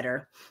much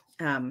better.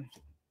 I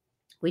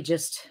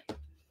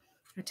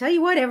tell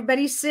you what,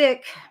 everybody's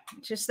sick.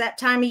 Just that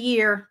time of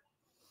year.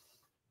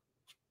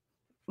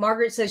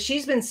 Margaret says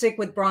she's been sick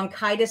with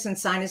bronchitis and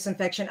sinus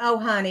infection. Oh,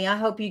 honey, I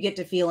hope you get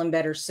to feeling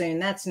better soon.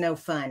 That's no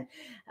fun.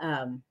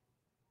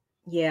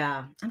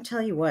 Yeah, I'm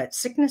telling you what,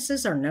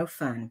 sicknesses are no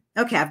fun.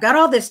 Okay, I've got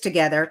all this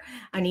together.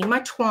 I need my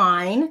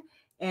twine,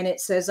 and it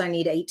says I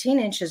need 18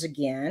 inches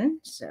again.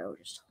 So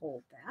just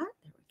hold that.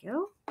 There we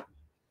go.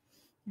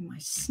 And my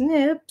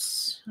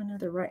snips, I know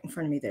they're right in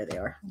front of me. There they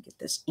are. I'll get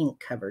this ink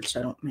covered so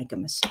I don't make a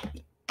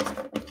mistake.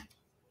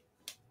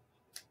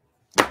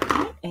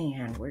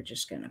 And we're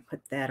just going to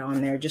put that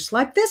on there just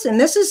like this. And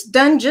this is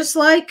done just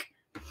like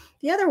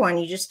the other one.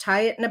 You just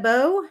tie it in a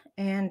bow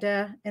and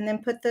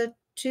then put the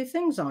two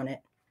things on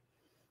it.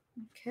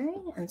 Okay,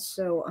 and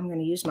so I'm going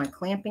to use my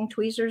clamping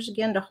tweezers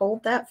again to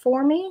hold that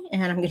for me.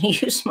 And I'm going to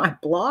use my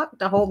block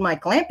to hold my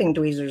clamping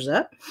tweezers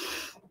up.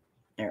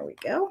 There we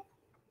go.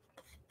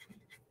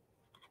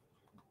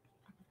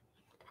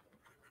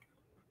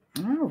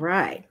 All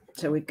right,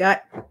 so we've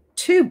got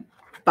 2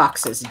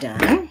 boxes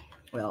done.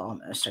 Well,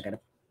 almost. I got to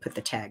put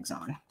the tags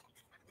on.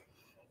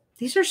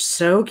 These are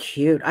so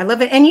cute. I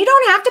love it. And you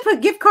don't have to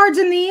put gift cards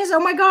in these.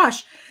 Oh my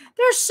gosh.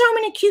 There's so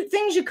many cute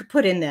things you could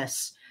put in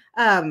this.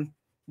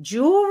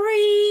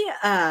 Jewelry,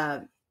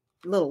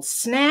 little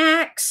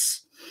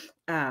snacks,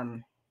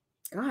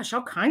 gosh,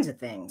 all kinds of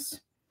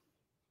things.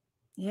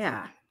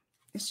 Yeah,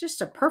 it's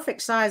just a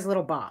perfect size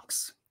little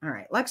box. All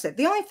right, like I said,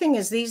 the only thing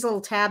is these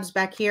little tabs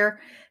back here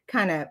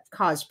kind of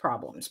cause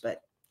problems,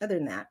 but other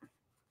than that,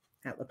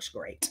 that looks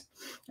great.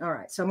 All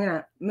right, so I'm going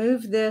to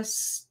move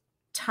this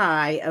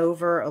tie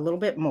over a little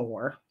bit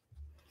more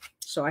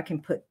so I can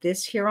put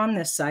this here on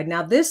this side.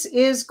 Now, this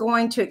is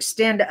going to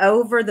extend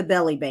over the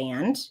belly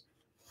band.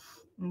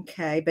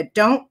 Okay, but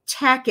don't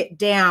tack it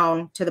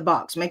down to the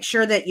box. Make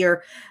sure that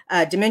your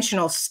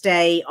dimensionals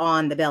stay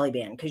on the belly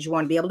band because you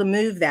want to be able to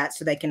move that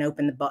so they can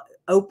open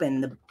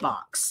the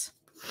box.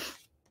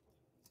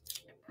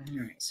 All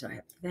right, so I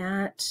have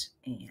that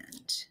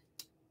and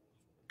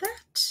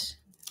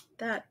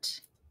that,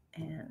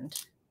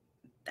 and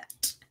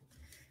that.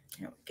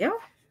 There we go.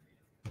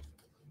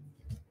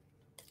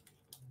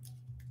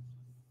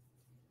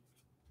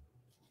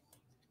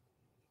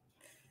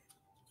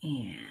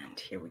 And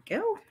here we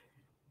go.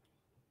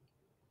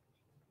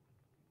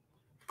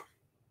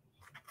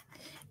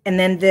 And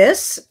then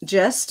this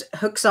just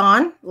hooks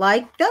on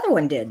like the other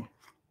one did.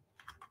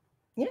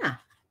 Yeah.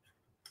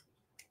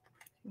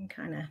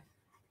 Kind of.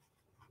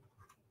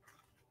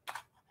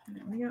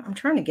 There we go. I'm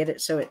trying to get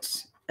it so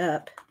it's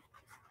up.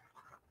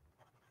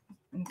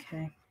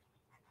 Okay.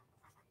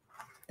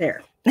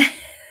 There.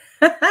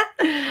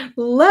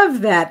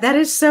 Love that. That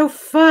is so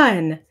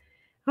fun.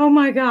 Oh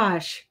my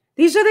gosh.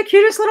 These are the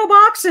cutest little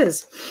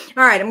boxes.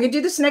 All right. I'm going to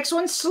do this next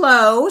one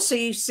slow so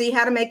you see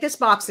how to make this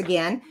box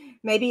again.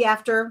 Maybe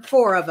after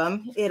 4 of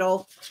them,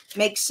 it'll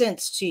make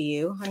sense to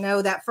you. I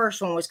know that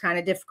first one was kind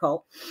of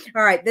difficult.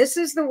 All right. This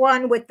is the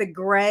one with the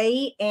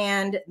gray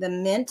and the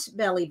mint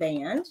belly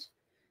band.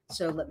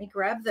 So let me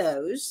grab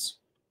those.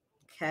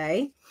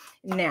 Okay.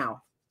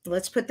 Now,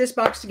 let's put this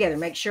box together.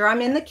 Make sure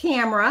I'm in the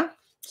camera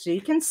so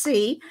you can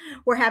see.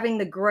 We're having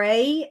the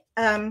gray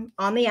on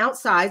the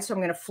outside, so I'm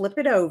going to flip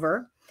it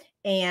over,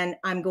 and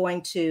I'm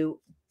going to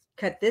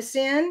cut this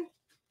in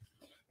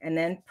and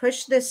then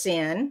push this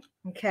in,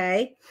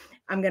 okay?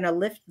 I'm going to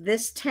lift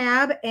this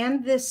tab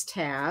and this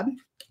tab,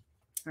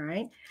 all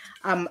right?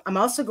 I'm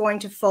also going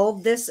to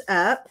fold this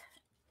up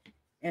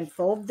and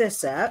fold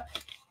this up.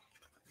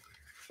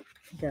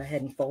 Go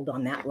ahead and fold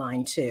on that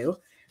line too.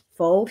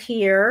 Fold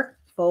here,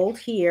 fold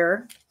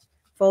here,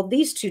 fold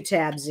these 2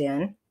 tabs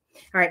in.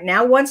 All right,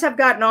 now once I've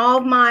gotten all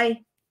of my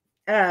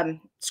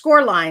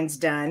score lines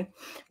done,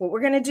 what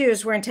we're going to do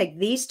is we're going to take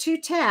these 2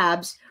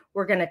 tabs,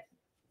 we're going to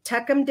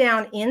tuck them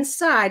down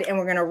inside, and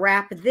we're going to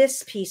wrap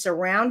this piece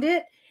around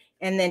it,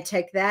 and then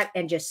take that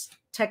and just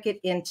tuck it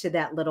into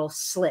that little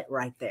slit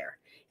right there,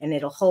 and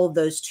it'll hold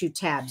those 2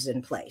 tabs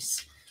in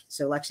place.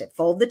 So like I said,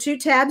 fold the 2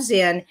 tabs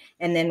in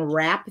and then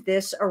wrap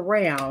this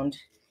around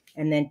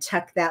and then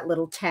tuck that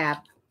little tab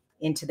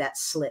into that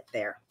slit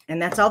there.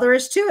 And that's all there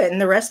is to it.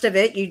 And the rest of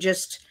it, you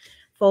just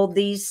fold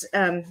these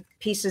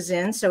pieces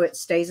in so it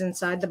stays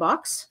inside the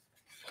box,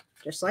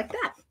 just like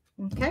that.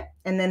 Okay.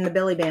 And then the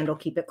belly band will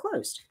keep it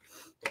closed.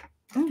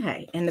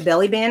 Okay. And the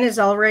belly band is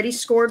already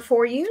scored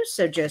for you.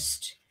 So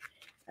just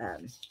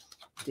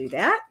do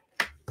that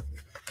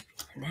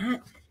and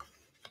that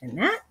and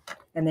that.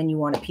 And then you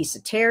want a piece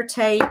of tear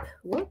tape.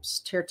 Whoops,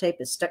 tear tape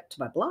is stuck to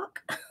my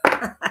block.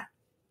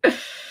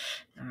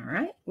 All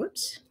right,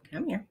 whoops,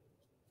 come here.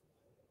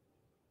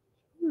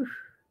 Whew.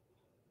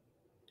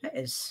 That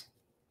is,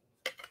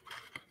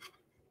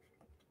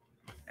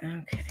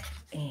 Okay,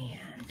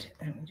 and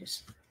let me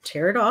just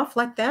tear it off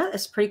like that.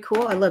 That's pretty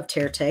cool. I love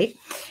tear tape.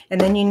 And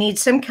then you need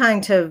some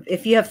kind of,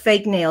 if you have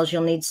fake nails,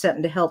 you'll need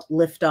something to help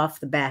lift off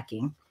the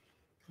backing.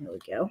 There we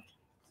go.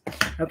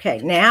 Okay,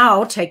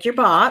 now take your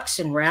box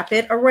and wrap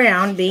it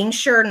around, being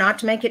sure not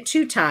to make it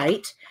too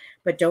tight,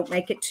 but don't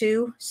make it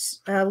too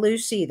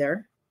loose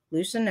either.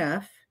 Loose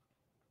enough.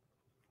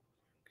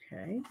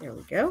 Okay, there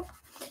we go.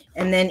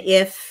 And then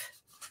if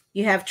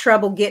you have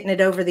trouble getting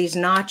it over these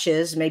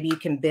notches, maybe you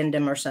can bend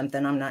them or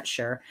something. I'm not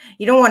sure.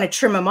 You don't want to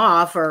trim them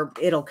off or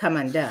it'll come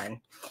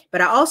undone.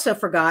 But I also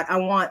forgot I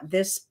want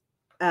this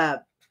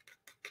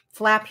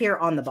flap here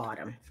on the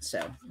bottom. So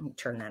let me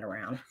turn that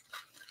around.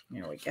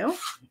 There we go.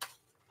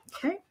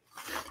 Okay.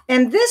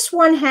 And this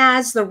one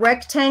has the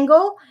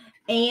rectangle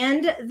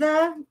and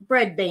the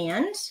bread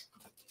band.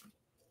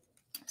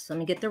 So let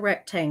me get the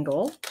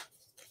rectangle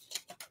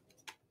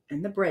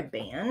and the bread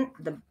band,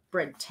 the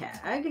bread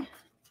tag.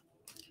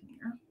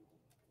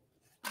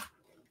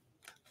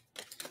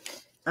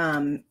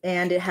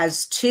 And it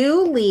has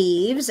 2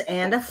 leaves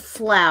and a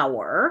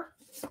flower.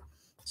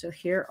 So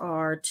here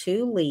are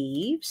 2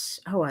 leaves.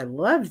 Oh, I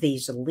love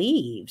these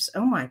leaves.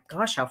 Oh my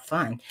gosh, how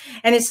fun.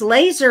 And it's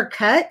laser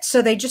cut,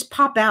 so they just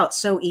pop out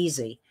so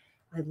easy.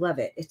 I love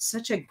it. It's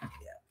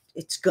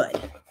it's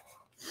good.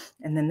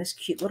 And then this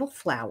cute little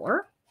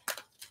flower.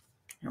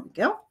 There we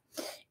go.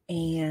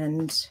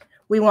 And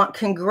we want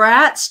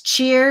congrats,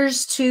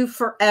 cheers to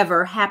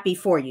forever, happy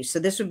for you. So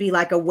this would be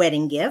like a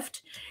wedding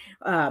gift.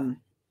 Let's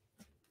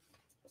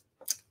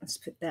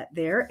put that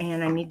there.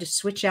 And I need to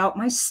switch out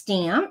my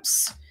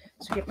stamps.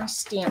 So get my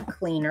stamp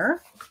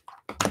cleaner.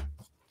 There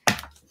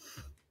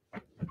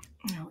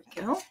we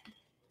go.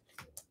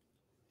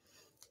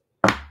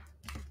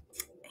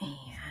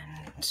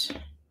 And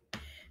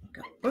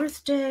got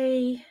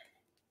birthday.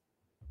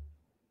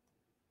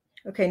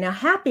 Okay, now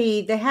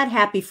happy, they had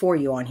happy for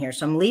you on here.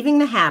 So I'm leaving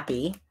the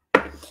happy.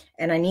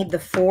 And I need the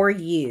for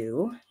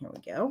you. Here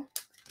we go.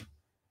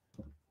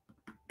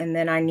 And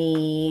then I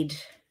need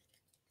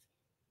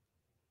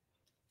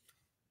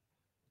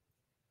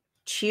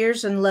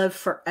cheers and love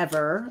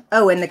forever.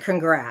 Oh, and the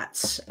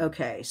congrats.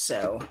 Okay,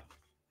 so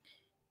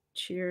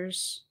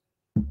cheers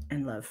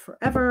and love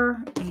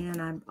forever.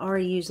 And I've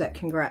already used that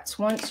congrats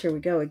once. Here we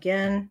go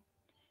again.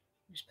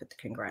 Just put the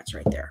congrats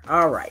right there.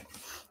 All right.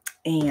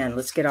 And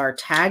let's get our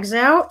tags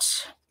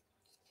out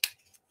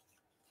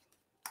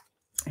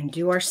and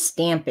do our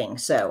stamping.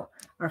 So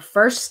our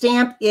first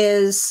stamp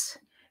is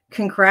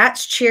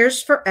congrats,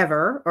 cheers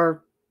forever.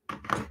 Or,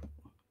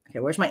 okay,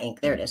 where's my ink?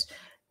 There it is.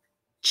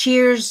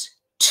 Cheers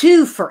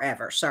to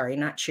forever. Sorry,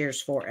 not cheers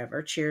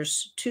forever.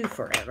 Cheers to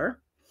forever.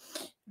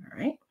 All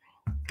right.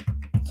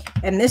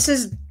 And this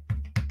is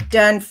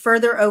done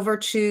further over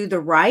to the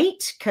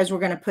right because we're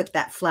going to put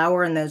that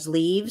flower and those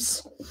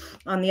leaves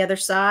on the other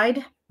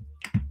side.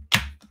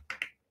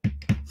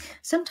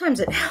 Sometimes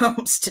it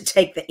helps to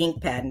take the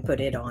ink pad and put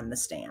it on the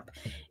stamp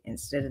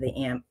instead of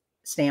the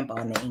stamp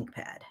on the ink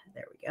pad.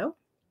 There we go.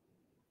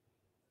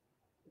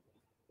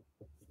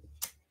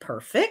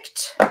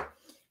 Perfect.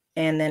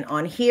 And then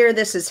on here,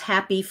 this is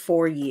happy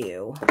for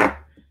you. All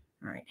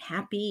right,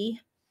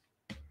 happy.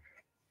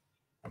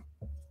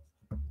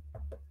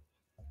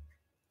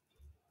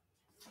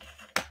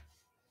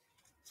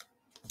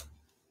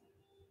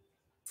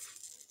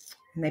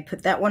 And they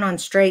put that one on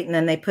straight, and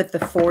then they put the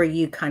for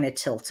you kind of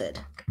tilted.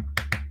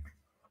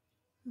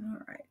 All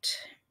right.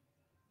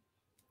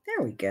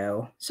 There we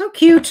go. So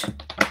cute.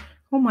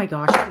 Oh my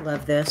gosh, I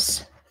love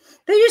this.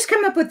 They just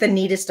come up with the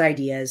neatest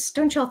ideas,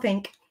 don't y'all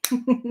think?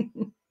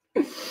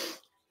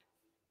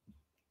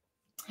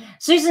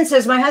 Susan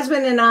says, my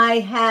husband and I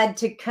had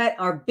to cut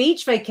our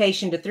beach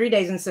vacation to 3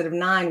 days instead of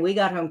 9. We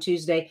got home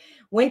Tuesday,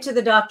 went to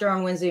the doctor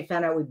on Wednesday,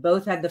 found out we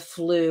both had the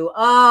flu.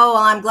 Oh,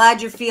 well, I'm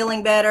glad you're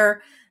feeling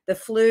better. The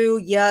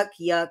flu, yuck,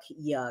 yuck,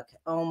 yuck.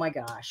 Oh my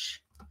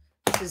gosh.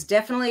 This is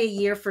definitely a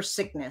year for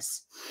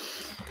sickness.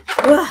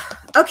 Ugh.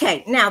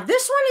 Okay, now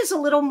this one is a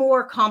little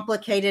more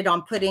complicated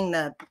on putting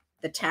the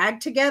tag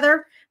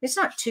together. It's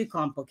not too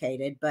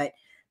complicated, but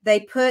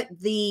they put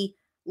the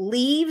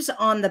leaves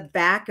on the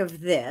back of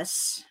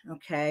this.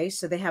 Okay,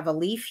 so they have a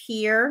leaf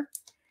here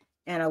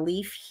and a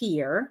leaf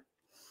here.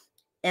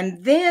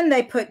 And then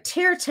they put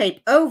tear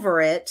tape over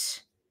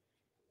it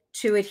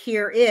to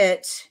adhere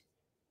it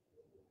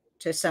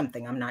to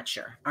something. I'm not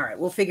sure. All right,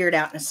 we'll figure it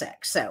out in a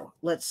sec. So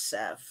let's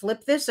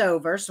flip this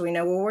over so we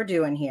know what we're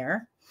doing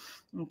here.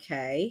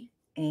 Okay,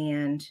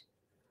 and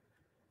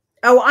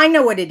oh, I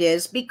know what it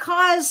is.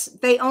 Because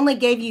they only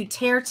gave you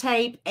tear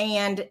tape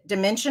and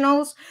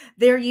dimensionals,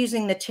 they're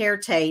using the tear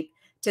tape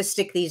to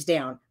stick these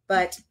down.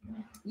 But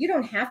you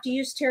don't have to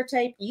use tear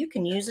tape. You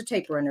can use a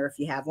tape runner if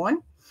you have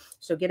one.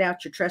 So get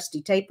out your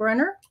trusty tape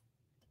runner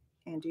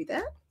and do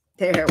that.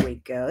 There we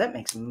go. That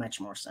makes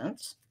much more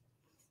sense.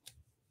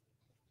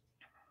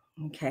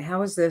 Okay,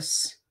 how is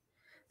this?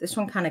 This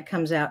one kind of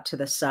comes out to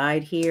the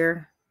side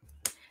here,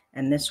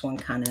 and this one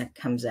kind of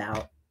comes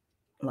out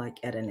like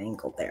at an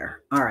angle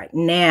there. All right,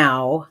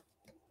 now,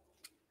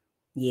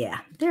 yeah,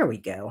 there we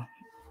go.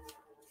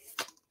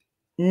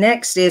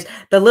 next is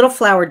the little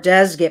flower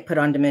does get put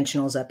on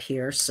dimensionals up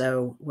here.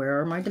 So where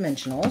are my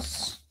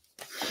dimensionals?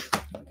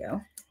 There we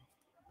go.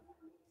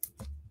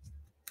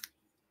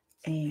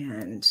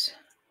 And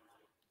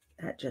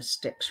that just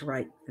sticks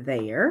right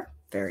there.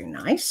 Very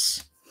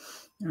nice.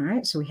 All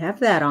right, so we have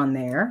that on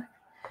there.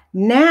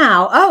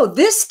 Now, oh,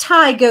 this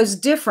tie goes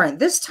different.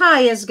 This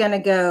tie is going to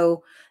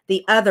go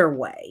the other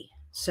way.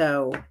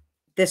 So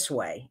this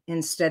way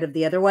instead of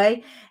the other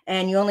way.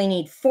 And you only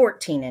need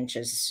 14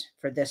 inches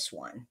for this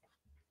one.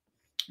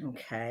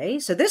 Okay,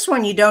 so this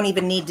one you don't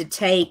even need to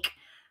take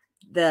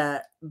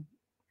the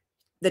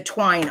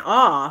twine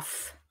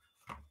off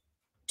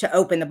to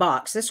open the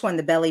box. This one,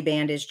 the belly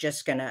band is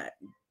just going to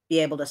be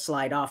able to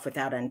slide off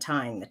without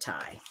untying the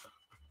tie.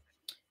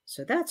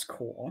 So that's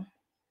cool.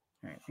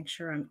 All right, make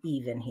sure I'm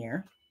even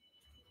here.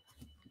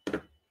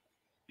 There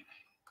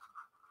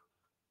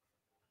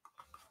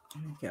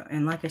we go.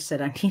 And like I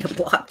said, I need a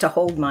block to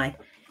hold that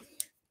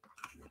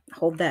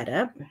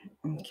up.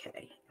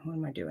 Okay, what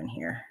am I doing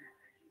here?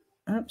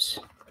 Oops.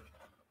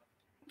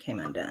 Came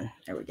undone.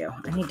 There we go.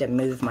 I need to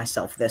move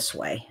myself this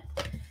way.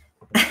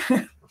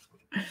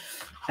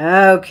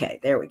 Okay,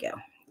 there we go.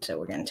 So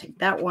we're going to take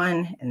that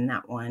one and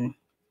that one.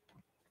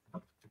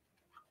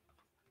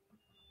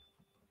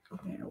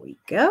 There we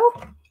go.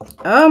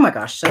 Oh my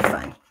gosh, so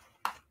fun.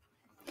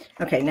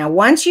 Okay, now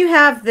once you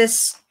have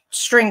this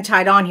string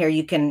tied on here,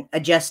 you can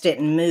adjust it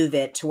and move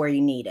it to where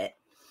you need it.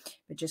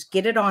 But just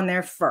get it on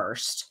there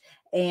first.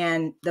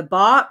 And the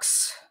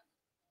box,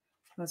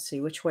 let's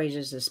see, which way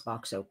does this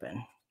box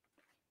open?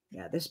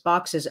 Yeah, this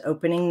box is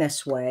opening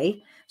this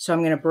way. So I'm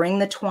going to bring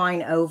the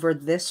twine over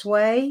this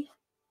way.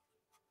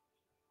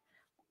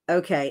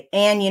 Okay,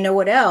 and you know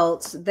what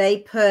else? They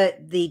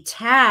put the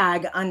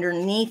tag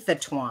underneath the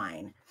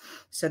twine.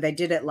 So they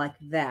did it like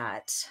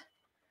that.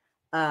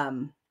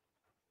 All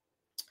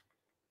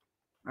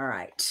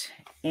right,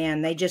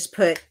 and they just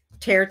put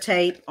tear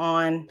tape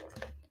on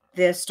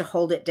this to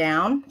hold it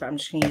down. But I'm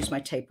just going to use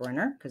my tape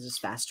runner because it's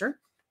faster.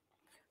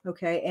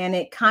 Okay, and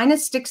it kind of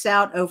sticks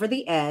out over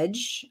the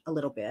edge a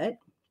little bit.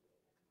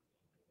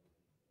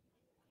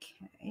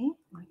 Okay,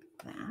 like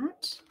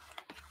that.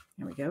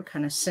 There we go,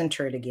 kind of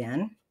center it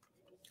again.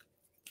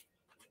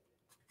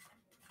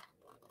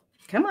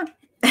 Come on.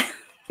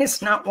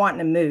 It's not wanting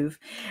to move.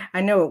 I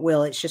know it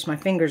will. It's just my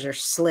fingers are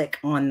slick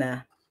on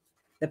the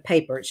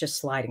paper. It's just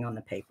sliding on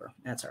the paper.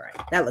 That's all right.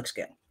 That looks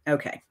good.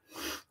 Okay.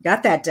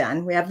 Got that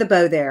done. We have the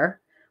bow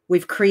there.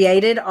 We've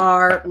created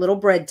our little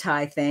bread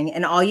tie thing.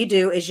 And all you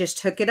do is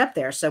just hook it up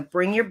there. So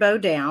bring your bow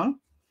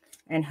down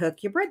and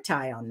hook your bread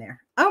tie on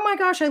there. Oh my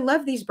gosh, I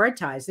love these bread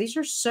ties. These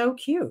are so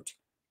cute.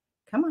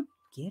 Come on.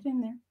 Get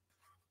in there.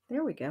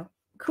 There we go.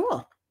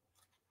 Cool.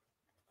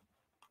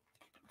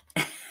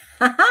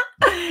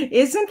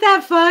 Isn't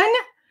that fun?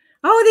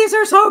 Oh, these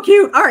are so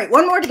cute. All right,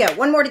 one more to go.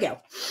 One more to go.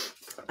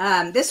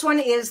 This one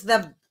is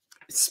the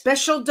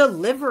special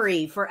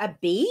delivery for a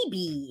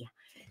baby.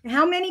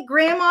 How many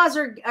grandmas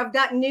I've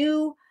got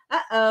new?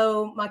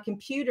 Uh-oh, my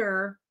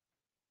computer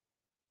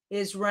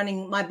is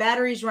running. My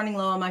battery's running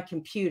low on my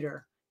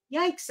computer.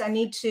 Yikes, I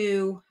need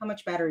to, how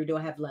much battery do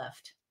I have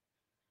left?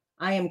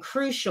 I am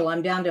crucial.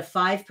 I'm down to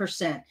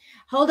 5%.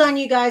 Hold on,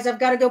 you guys. I've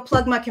got to go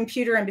plug my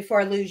computer in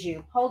before I lose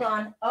you. Hold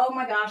on. Oh,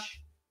 my gosh.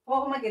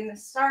 Oh, my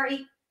goodness.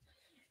 Sorry.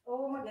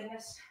 Oh, my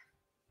goodness.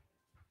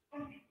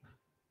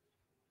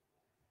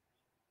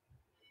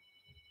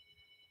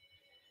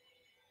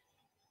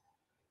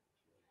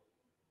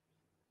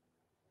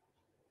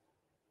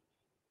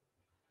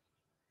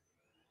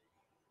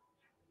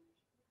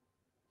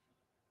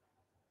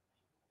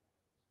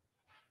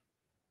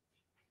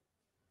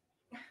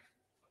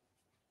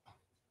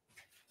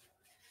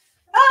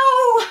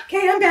 Oh,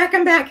 okay. I'm back.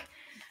 I'm back.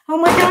 Oh,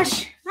 my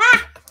gosh.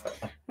 Ah.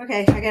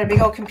 Okay, I got a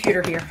big old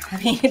computer here.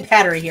 I mean,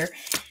 battery here.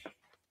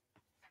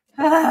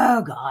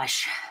 Oh,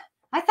 gosh.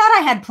 I thought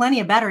I had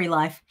plenty of battery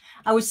life.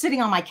 I was sitting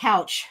on my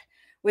couch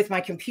with my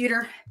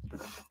computer,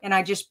 and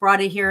I just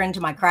brought it here into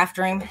my craft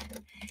room.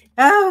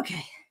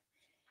 Okay.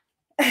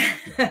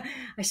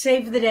 I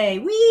saved the day.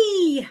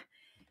 Whee!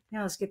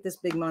 Now let's get this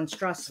big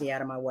monstrosity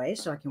out of my way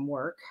so I can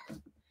work.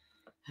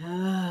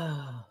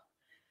 Oh.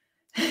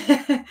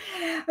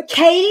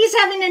 Katie's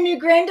having a new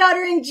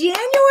granddaughter in January.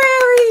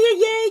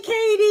 Yay,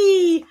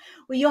 Katie.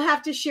 Well, you'll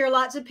have to share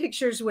lots of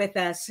pictures with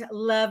us.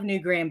 Love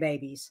new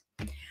grandbabies.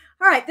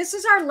 All right, this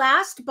is our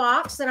last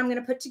box that I'm going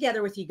to put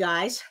together with you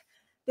guys.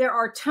 There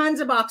are tons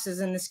of boxes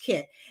in this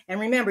kit. And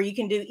remember, you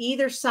can do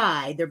either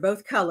side. They're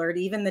both colored.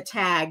 Even the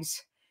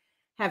tags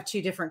have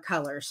 2 different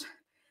colors.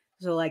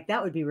 So like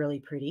that would be really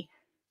pretty.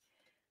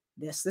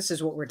 This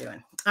is what we're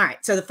doing. All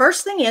right, so the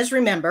first thing is,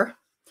 remember,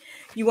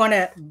 you want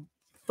to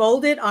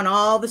fold it on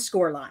all the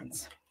score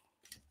lines.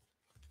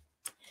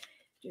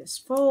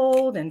 Just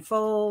fold and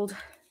fold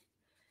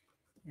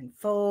and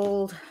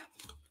fold.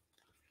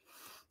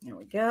 There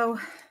we go.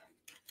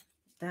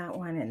 That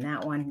one and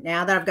that one.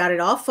 Now that I've got it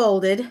all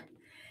folded,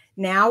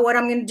 now what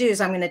I'm going to do is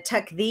I'm going to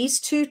tuck these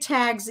 2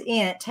 tabs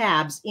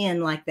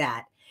in like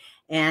that.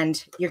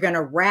 And you're going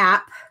to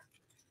wrap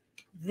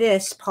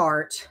this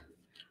part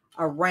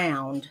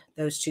around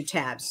those two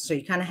tabs. So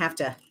you kind of have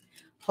to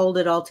hold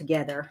it all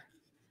together.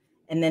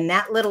 And then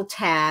that little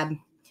tab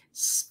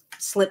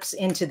slips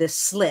into this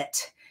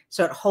slit,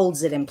 so it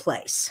holds it in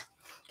place.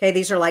 Okay,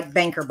 these are like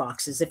banker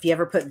boxes. If you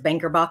ever put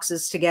banker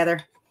boxes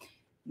together,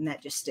 and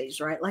that just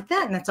stays right like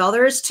that. And that's all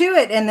there is to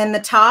it. And then the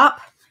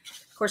top,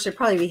 of course, it'd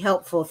probably be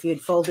helpful if you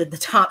had folded the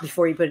top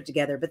before you put it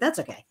together, but that's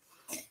okay.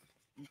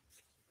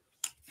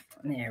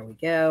 There we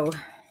go.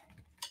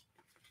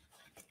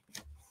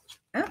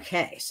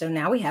 Okay, so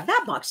now we have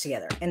that box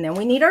together. And then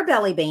we need our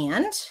belly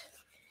band.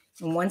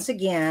 And once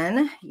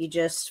again, you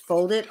just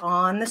fold it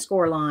on the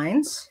score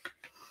lines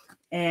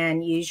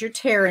and use your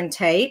tear and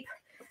tape.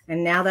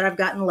 And now that I've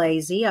gotten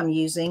lazy, I'm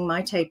using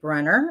my tape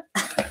runner.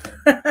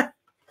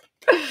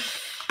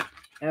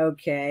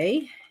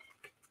 Okay.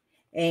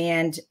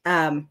 And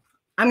I'm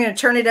going to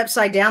turn it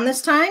upside down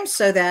this time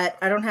so that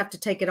I don't have to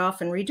take it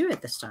off and redo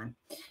it this time,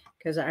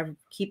 because I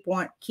keep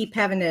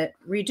having to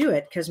redo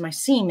it because my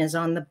seam is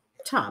on the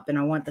top and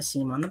I want the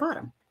seam on the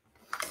bottom.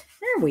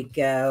 There we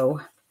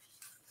go.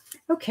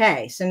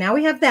 Okay, so now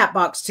we have that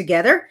box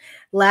together.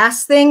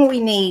 Last thing, we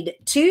need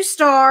 2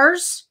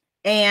 stars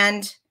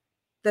and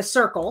the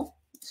circle.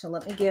 So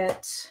let me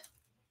get,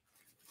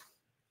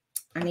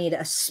 I need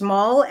a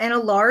small and a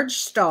large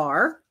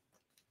star.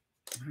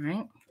 All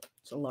right,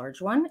 it's a large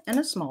one and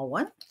a small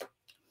one.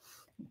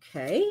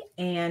 Okay,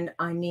 and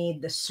I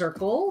need the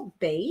circle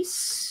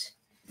base.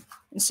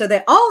 And so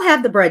they all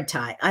have the bread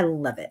tie. I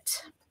love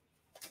it.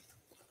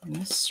 And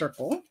this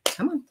circle,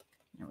 come on,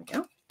 there we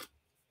go.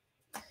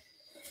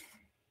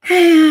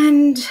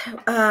 And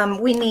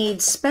we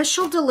need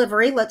special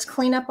delivery. Let's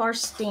clean up our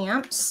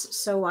stamps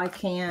so I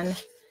can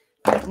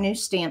put new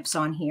stamps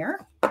on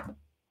here.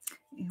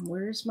 And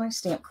where's my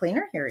stamp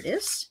cleaner? Here it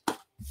is.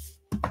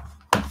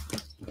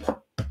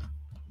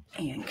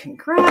 And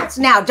congrats.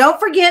 Now, don't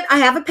forget, I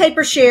have a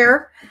paper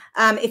share.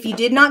 If you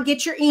did not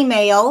get your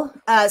email,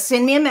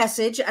 send me a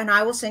message and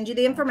I will send you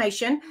the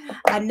information.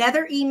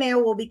 Another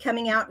email will be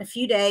coming out in a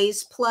few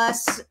days,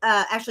 plus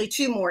actually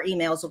 2 more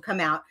emails will come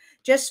out,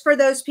 just for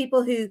those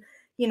people who,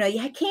 you know,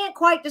 you can't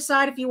quite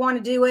decide if you want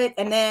to do it.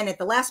 And then at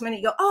the last minute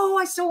you go, oh,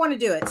 I still want to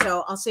do it.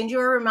 So I'll send you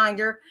a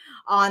reminder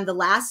on the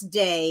last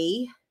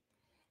day.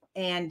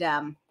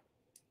 And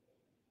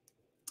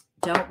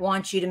don't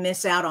want you to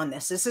miss out on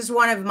this. This is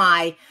one of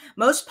my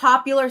most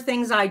popular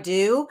things I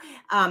do.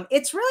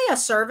 It's really a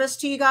service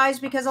to you guys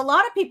because a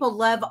lot of people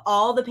love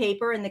all the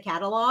paper in the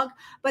catalog,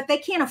 but they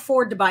can't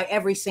afford to buy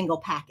every single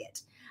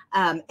packet.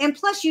 And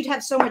plus you'd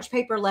have so much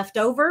paper left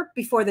over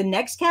before the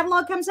next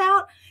catalog comes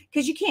out,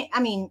 because you can't,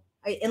 I mean,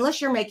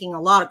 unless you're making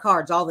a lot of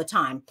cards all the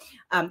time,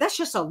 that's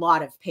just a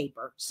lot of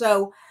paper.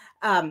 So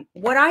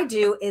what I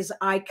do is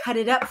I cut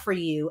it up for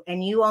you,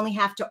 and you only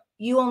have to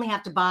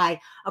buy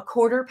a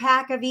 1/4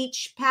 pack of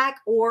each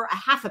pack or a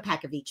 1/2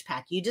 pack of each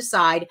pack. You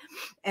decide,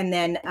 and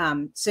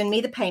then send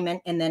me the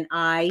payment, and then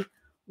I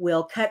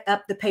will cut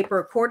up the paper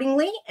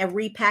accordingly and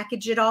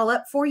repackage it all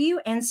up for you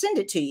and send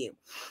it to you.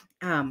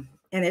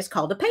 And it's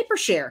called a paper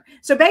share.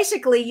 So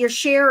basically you're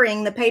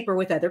sharing the paper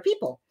with other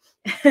people.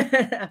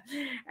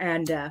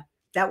 And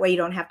that way you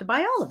don't have to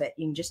buy all of it.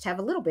 You can just have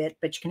a little bit,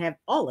 but you can have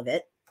all of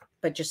it,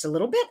 but just a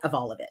little bit of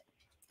all of it.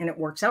 And it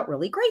works out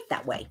really great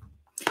that way.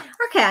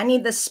 Okay, I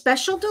need the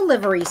special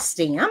delivery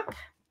stamp.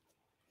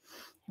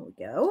 Here we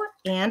go.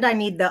 And I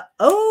need the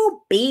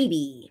Oh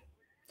Baby.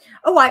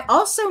 Oh, I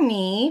also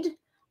need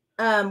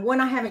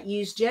one I haven't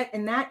used yet,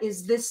 and that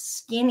is this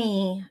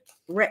skinny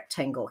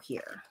rectangle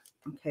here.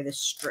 Okay, this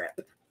strip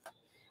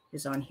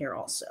is on here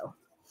also.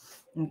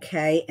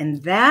 Okay,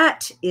 and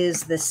that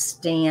is the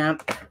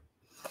stamp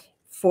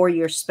for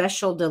your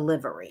special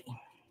delivery.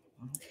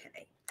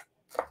 Okay,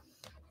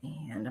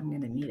 and I'm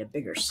going to need a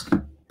bigger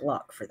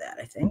block for that,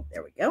 I think.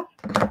 There we go.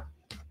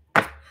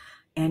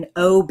 And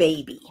Oh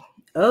Baby.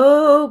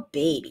 Oh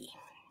Baby.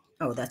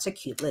 Oh, that's a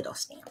cute little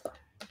stamp.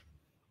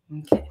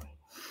 Okay.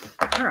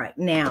 All right,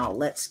 now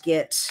let's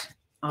get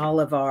all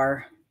of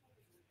our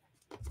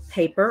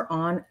paper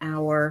on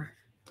our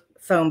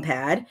foam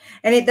pad.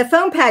 And the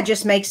foam pad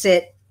just makes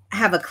it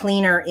have a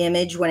cleaner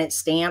image when it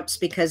stamps,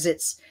 because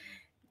it's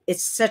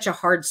such a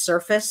hard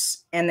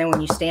surface. And then when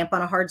you stamp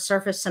on a hard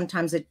surface,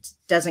 sometimes it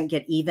doesn't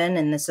get even.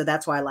 And so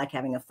that's why I like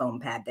having a foam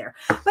pad there.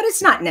 But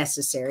it's not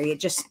necessary. It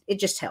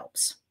just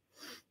helps.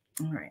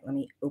 All right, let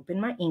me open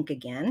my ink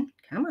again.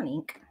 Come on,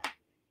 ink.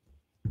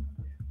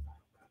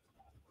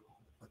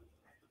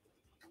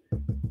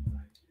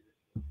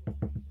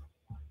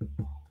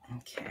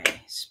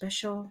 Okay,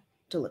 special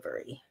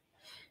delivery.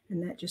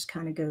 And that just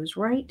kind of goes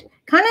right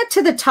kind of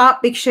to the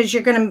top, because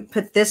you're going to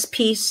put this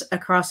piece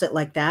across it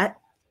like that.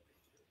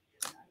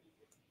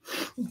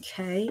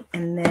 Okay,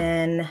 and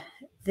then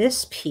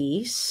this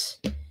piece,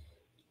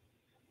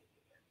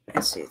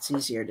 let's see, it's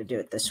easier to do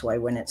it this way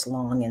when it's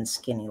long and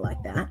skinny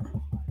like that.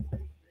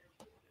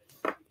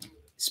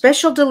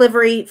 Special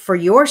delivery for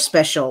your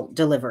special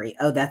delivery.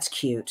 Oh, that's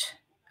cute.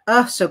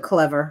 Oh, so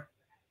clever.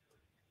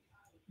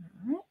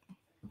 All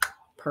right.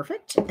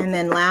 Perfect. And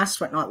then last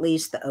but not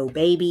least, the Oh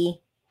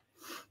Baby.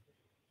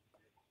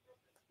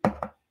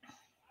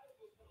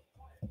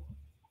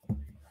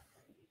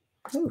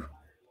 Ooh,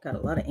 got a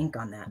lot of ink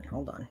on that.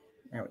 Hold on.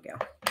 There we go.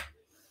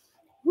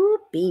 Woo,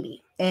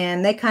 baby.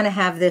 And they kind of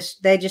have this,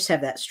 they just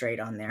have that straight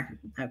on there.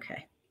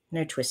 Okay.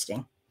 No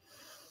twisting.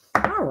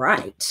 All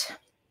right.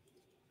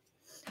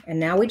 And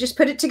now we just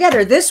put it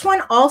together. This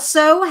one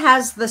also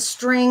has the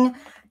string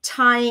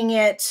tying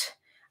it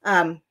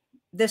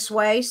this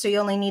way. So you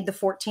only need the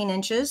 14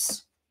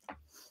 inches.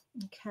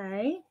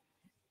 Okay.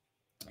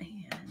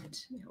 And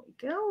there we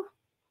go.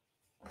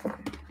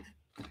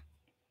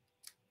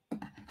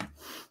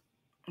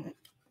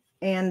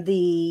 And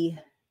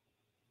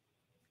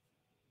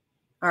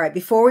all right,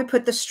 before we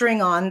put the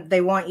string on,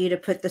 they want you to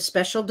put the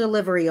special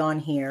delivery on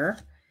here.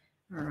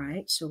 All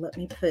right, so let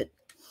me put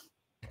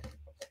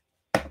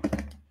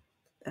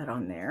that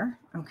on there.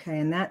 Okay,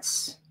 and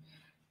that's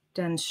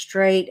done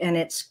straight, and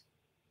it's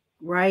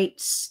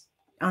right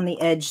on the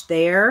edge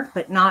there,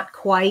 but not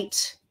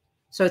quite.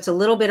 So it's a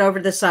little bit over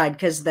the side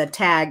because the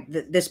tag,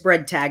 this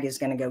bread tag is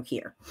going to go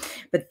here.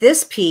 But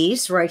this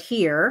piece right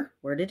here,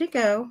 where did it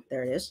go?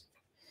 There it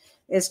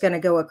is going to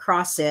go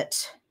across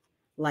it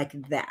like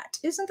that.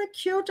 Isn't that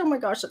cute? Oh my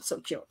gosh, that's so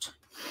cute.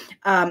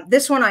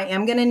 This one I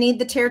am going to need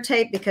the tear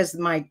tape because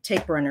my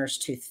tape runner is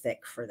too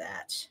thick for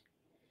that.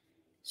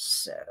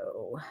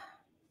 So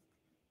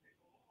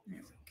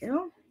there we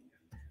go.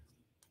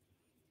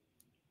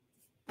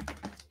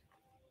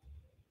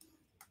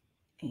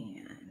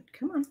 And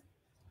come on.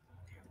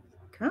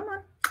 Come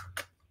on.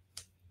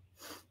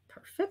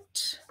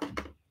 Perfect.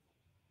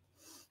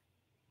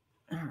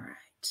 All right.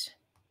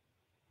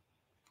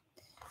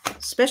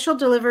 Special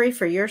delivery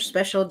for your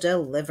special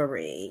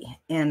delivery.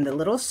 And the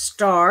little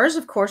stars,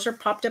 of course, are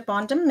popped up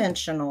on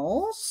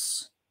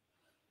dimensionals.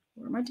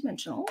 Where are my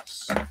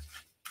dimensionals?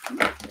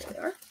 There they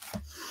are.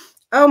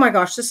 Oh my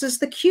gosh, this is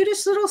the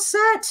cutest little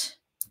set.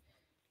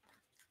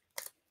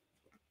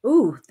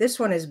 Ooh, this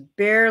one is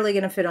barely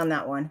going to fit on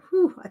that one.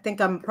 Whew, I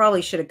think I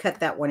probably should have cut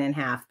that one in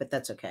half, but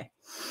that's okay.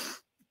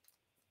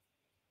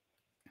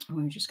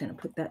 I'm just going to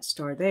put that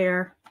star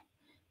there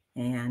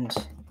and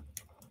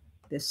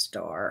this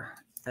star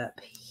up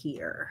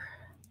here.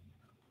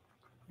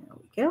 There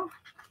we go.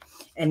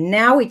 And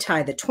now we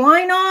tie the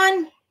twine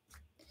on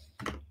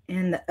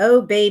and the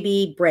oh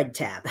baby bread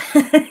tab.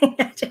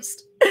 I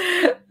just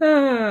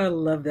I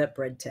love that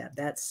bread tab.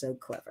 That's so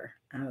clever.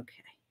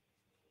 Okay.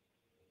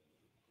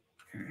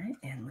 All right,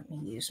 and let me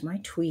use my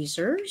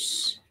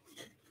tweezers.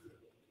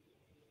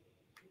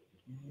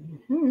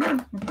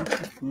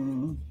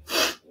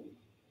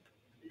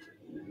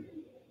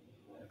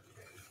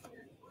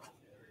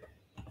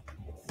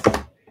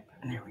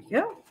 There we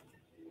go.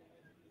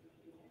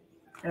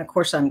 And of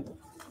course I'm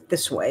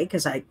this way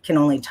because I can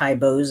only tie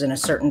bows in a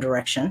certain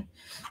direction.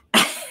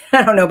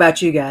 I don't know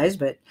about you guys,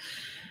 but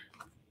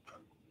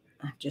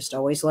I've just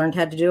always learned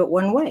how to do it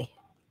one way.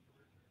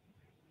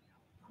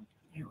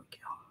 There we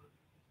go.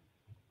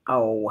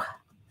 Oh,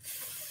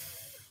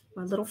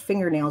 my little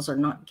fingernails are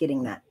not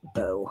getting that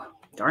bow.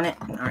 Darn it.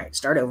 All right,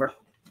 start over.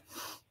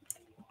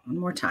 One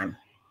more time.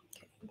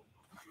 Okay.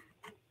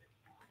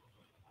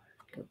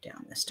 Go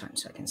down this time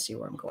so I can see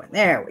where I'm going.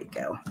 There we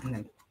go. And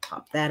then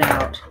pop that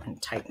out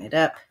and tighten it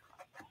up.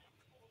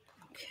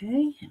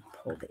 Okay, and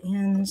pull the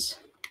ends.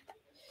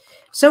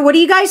 So what do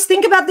you guys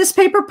think about this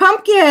paper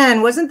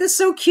pumpkin? Wasn't this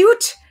so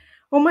cute?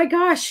 Oh my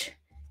gosh.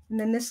 And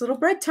then this little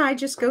bread tie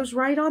just goes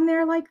right on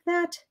there like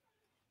that.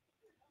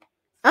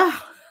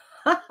 Oh.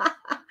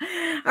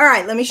 All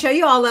right, let me show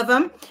you all of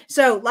them.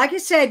 So like I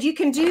said, you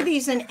can do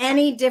these in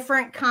any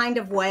different kind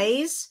of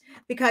ways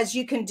because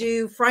you can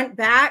do front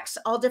backs,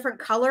 all different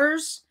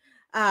colors.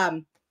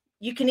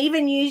 You can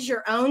even use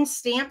your own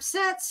stamp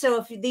sets.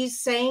 So if these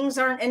sayings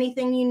aren't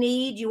anything you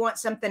need, you want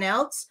something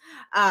else.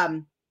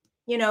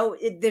 You know,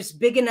 there's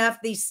big enough,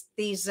 these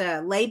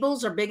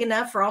labels are big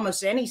enough for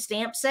almost any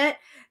stamp set.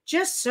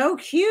 Just so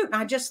cute.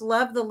 I just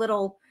love the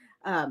little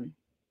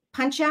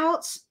punch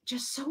outs.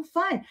 Just so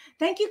fun.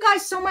 Thank you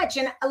guys so much.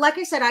 And like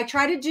I said, I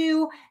try to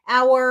do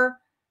our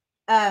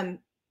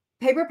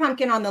paper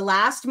pumpkin on the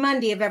last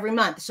Monday of every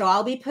month. So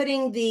I'll be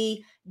putting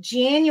the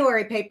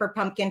January paper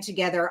pumpkin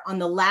together on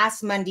the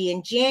last Monday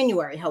in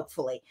January,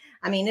 hopefully.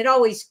 I mean, it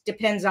always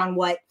depends on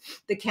what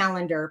the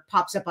calendar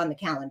pops up on the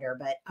calendar,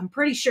 but I'm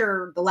pretty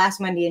sure the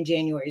last Monday in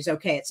January is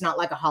okay. It's not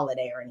like a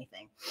holiday or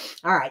anything.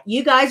 All right.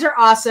 You guys are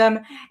awesome.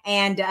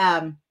 And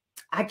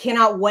I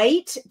cannot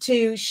wait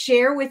to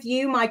share with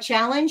you my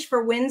challenge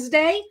for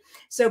Wednesday.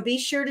 So be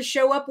sure to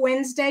show up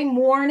Wednesday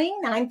morning,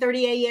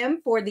 9:30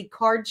 a.m. for the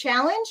card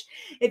challenge.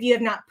 If you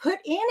have not put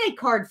in a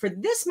card for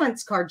this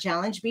month's card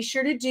challenge, be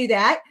sure to do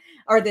that,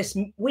 or this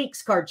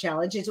week's card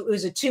challenge. It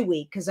was a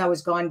 2-week because I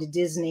was gone to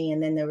Disney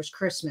and then there was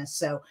Christmas.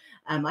 So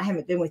I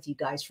haven't been with you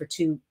guys for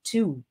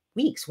two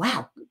weeks.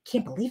 Wow.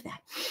 Can't believe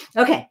that.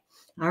 Okay.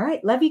 All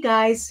right. Love you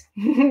guys.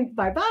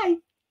 Bye-bye.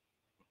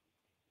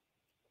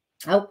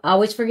 Oh, I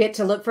always forget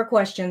to look for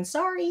questions.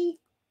 Sorry.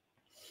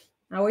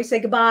 I always say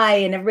goodbye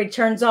and everybody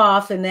turns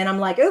off. And then I'm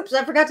like, oops,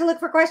 I forgot to look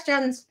for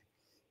questions.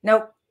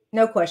 Nope,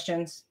 no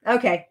questions.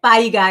 Okay. Bye,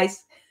 you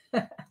guys.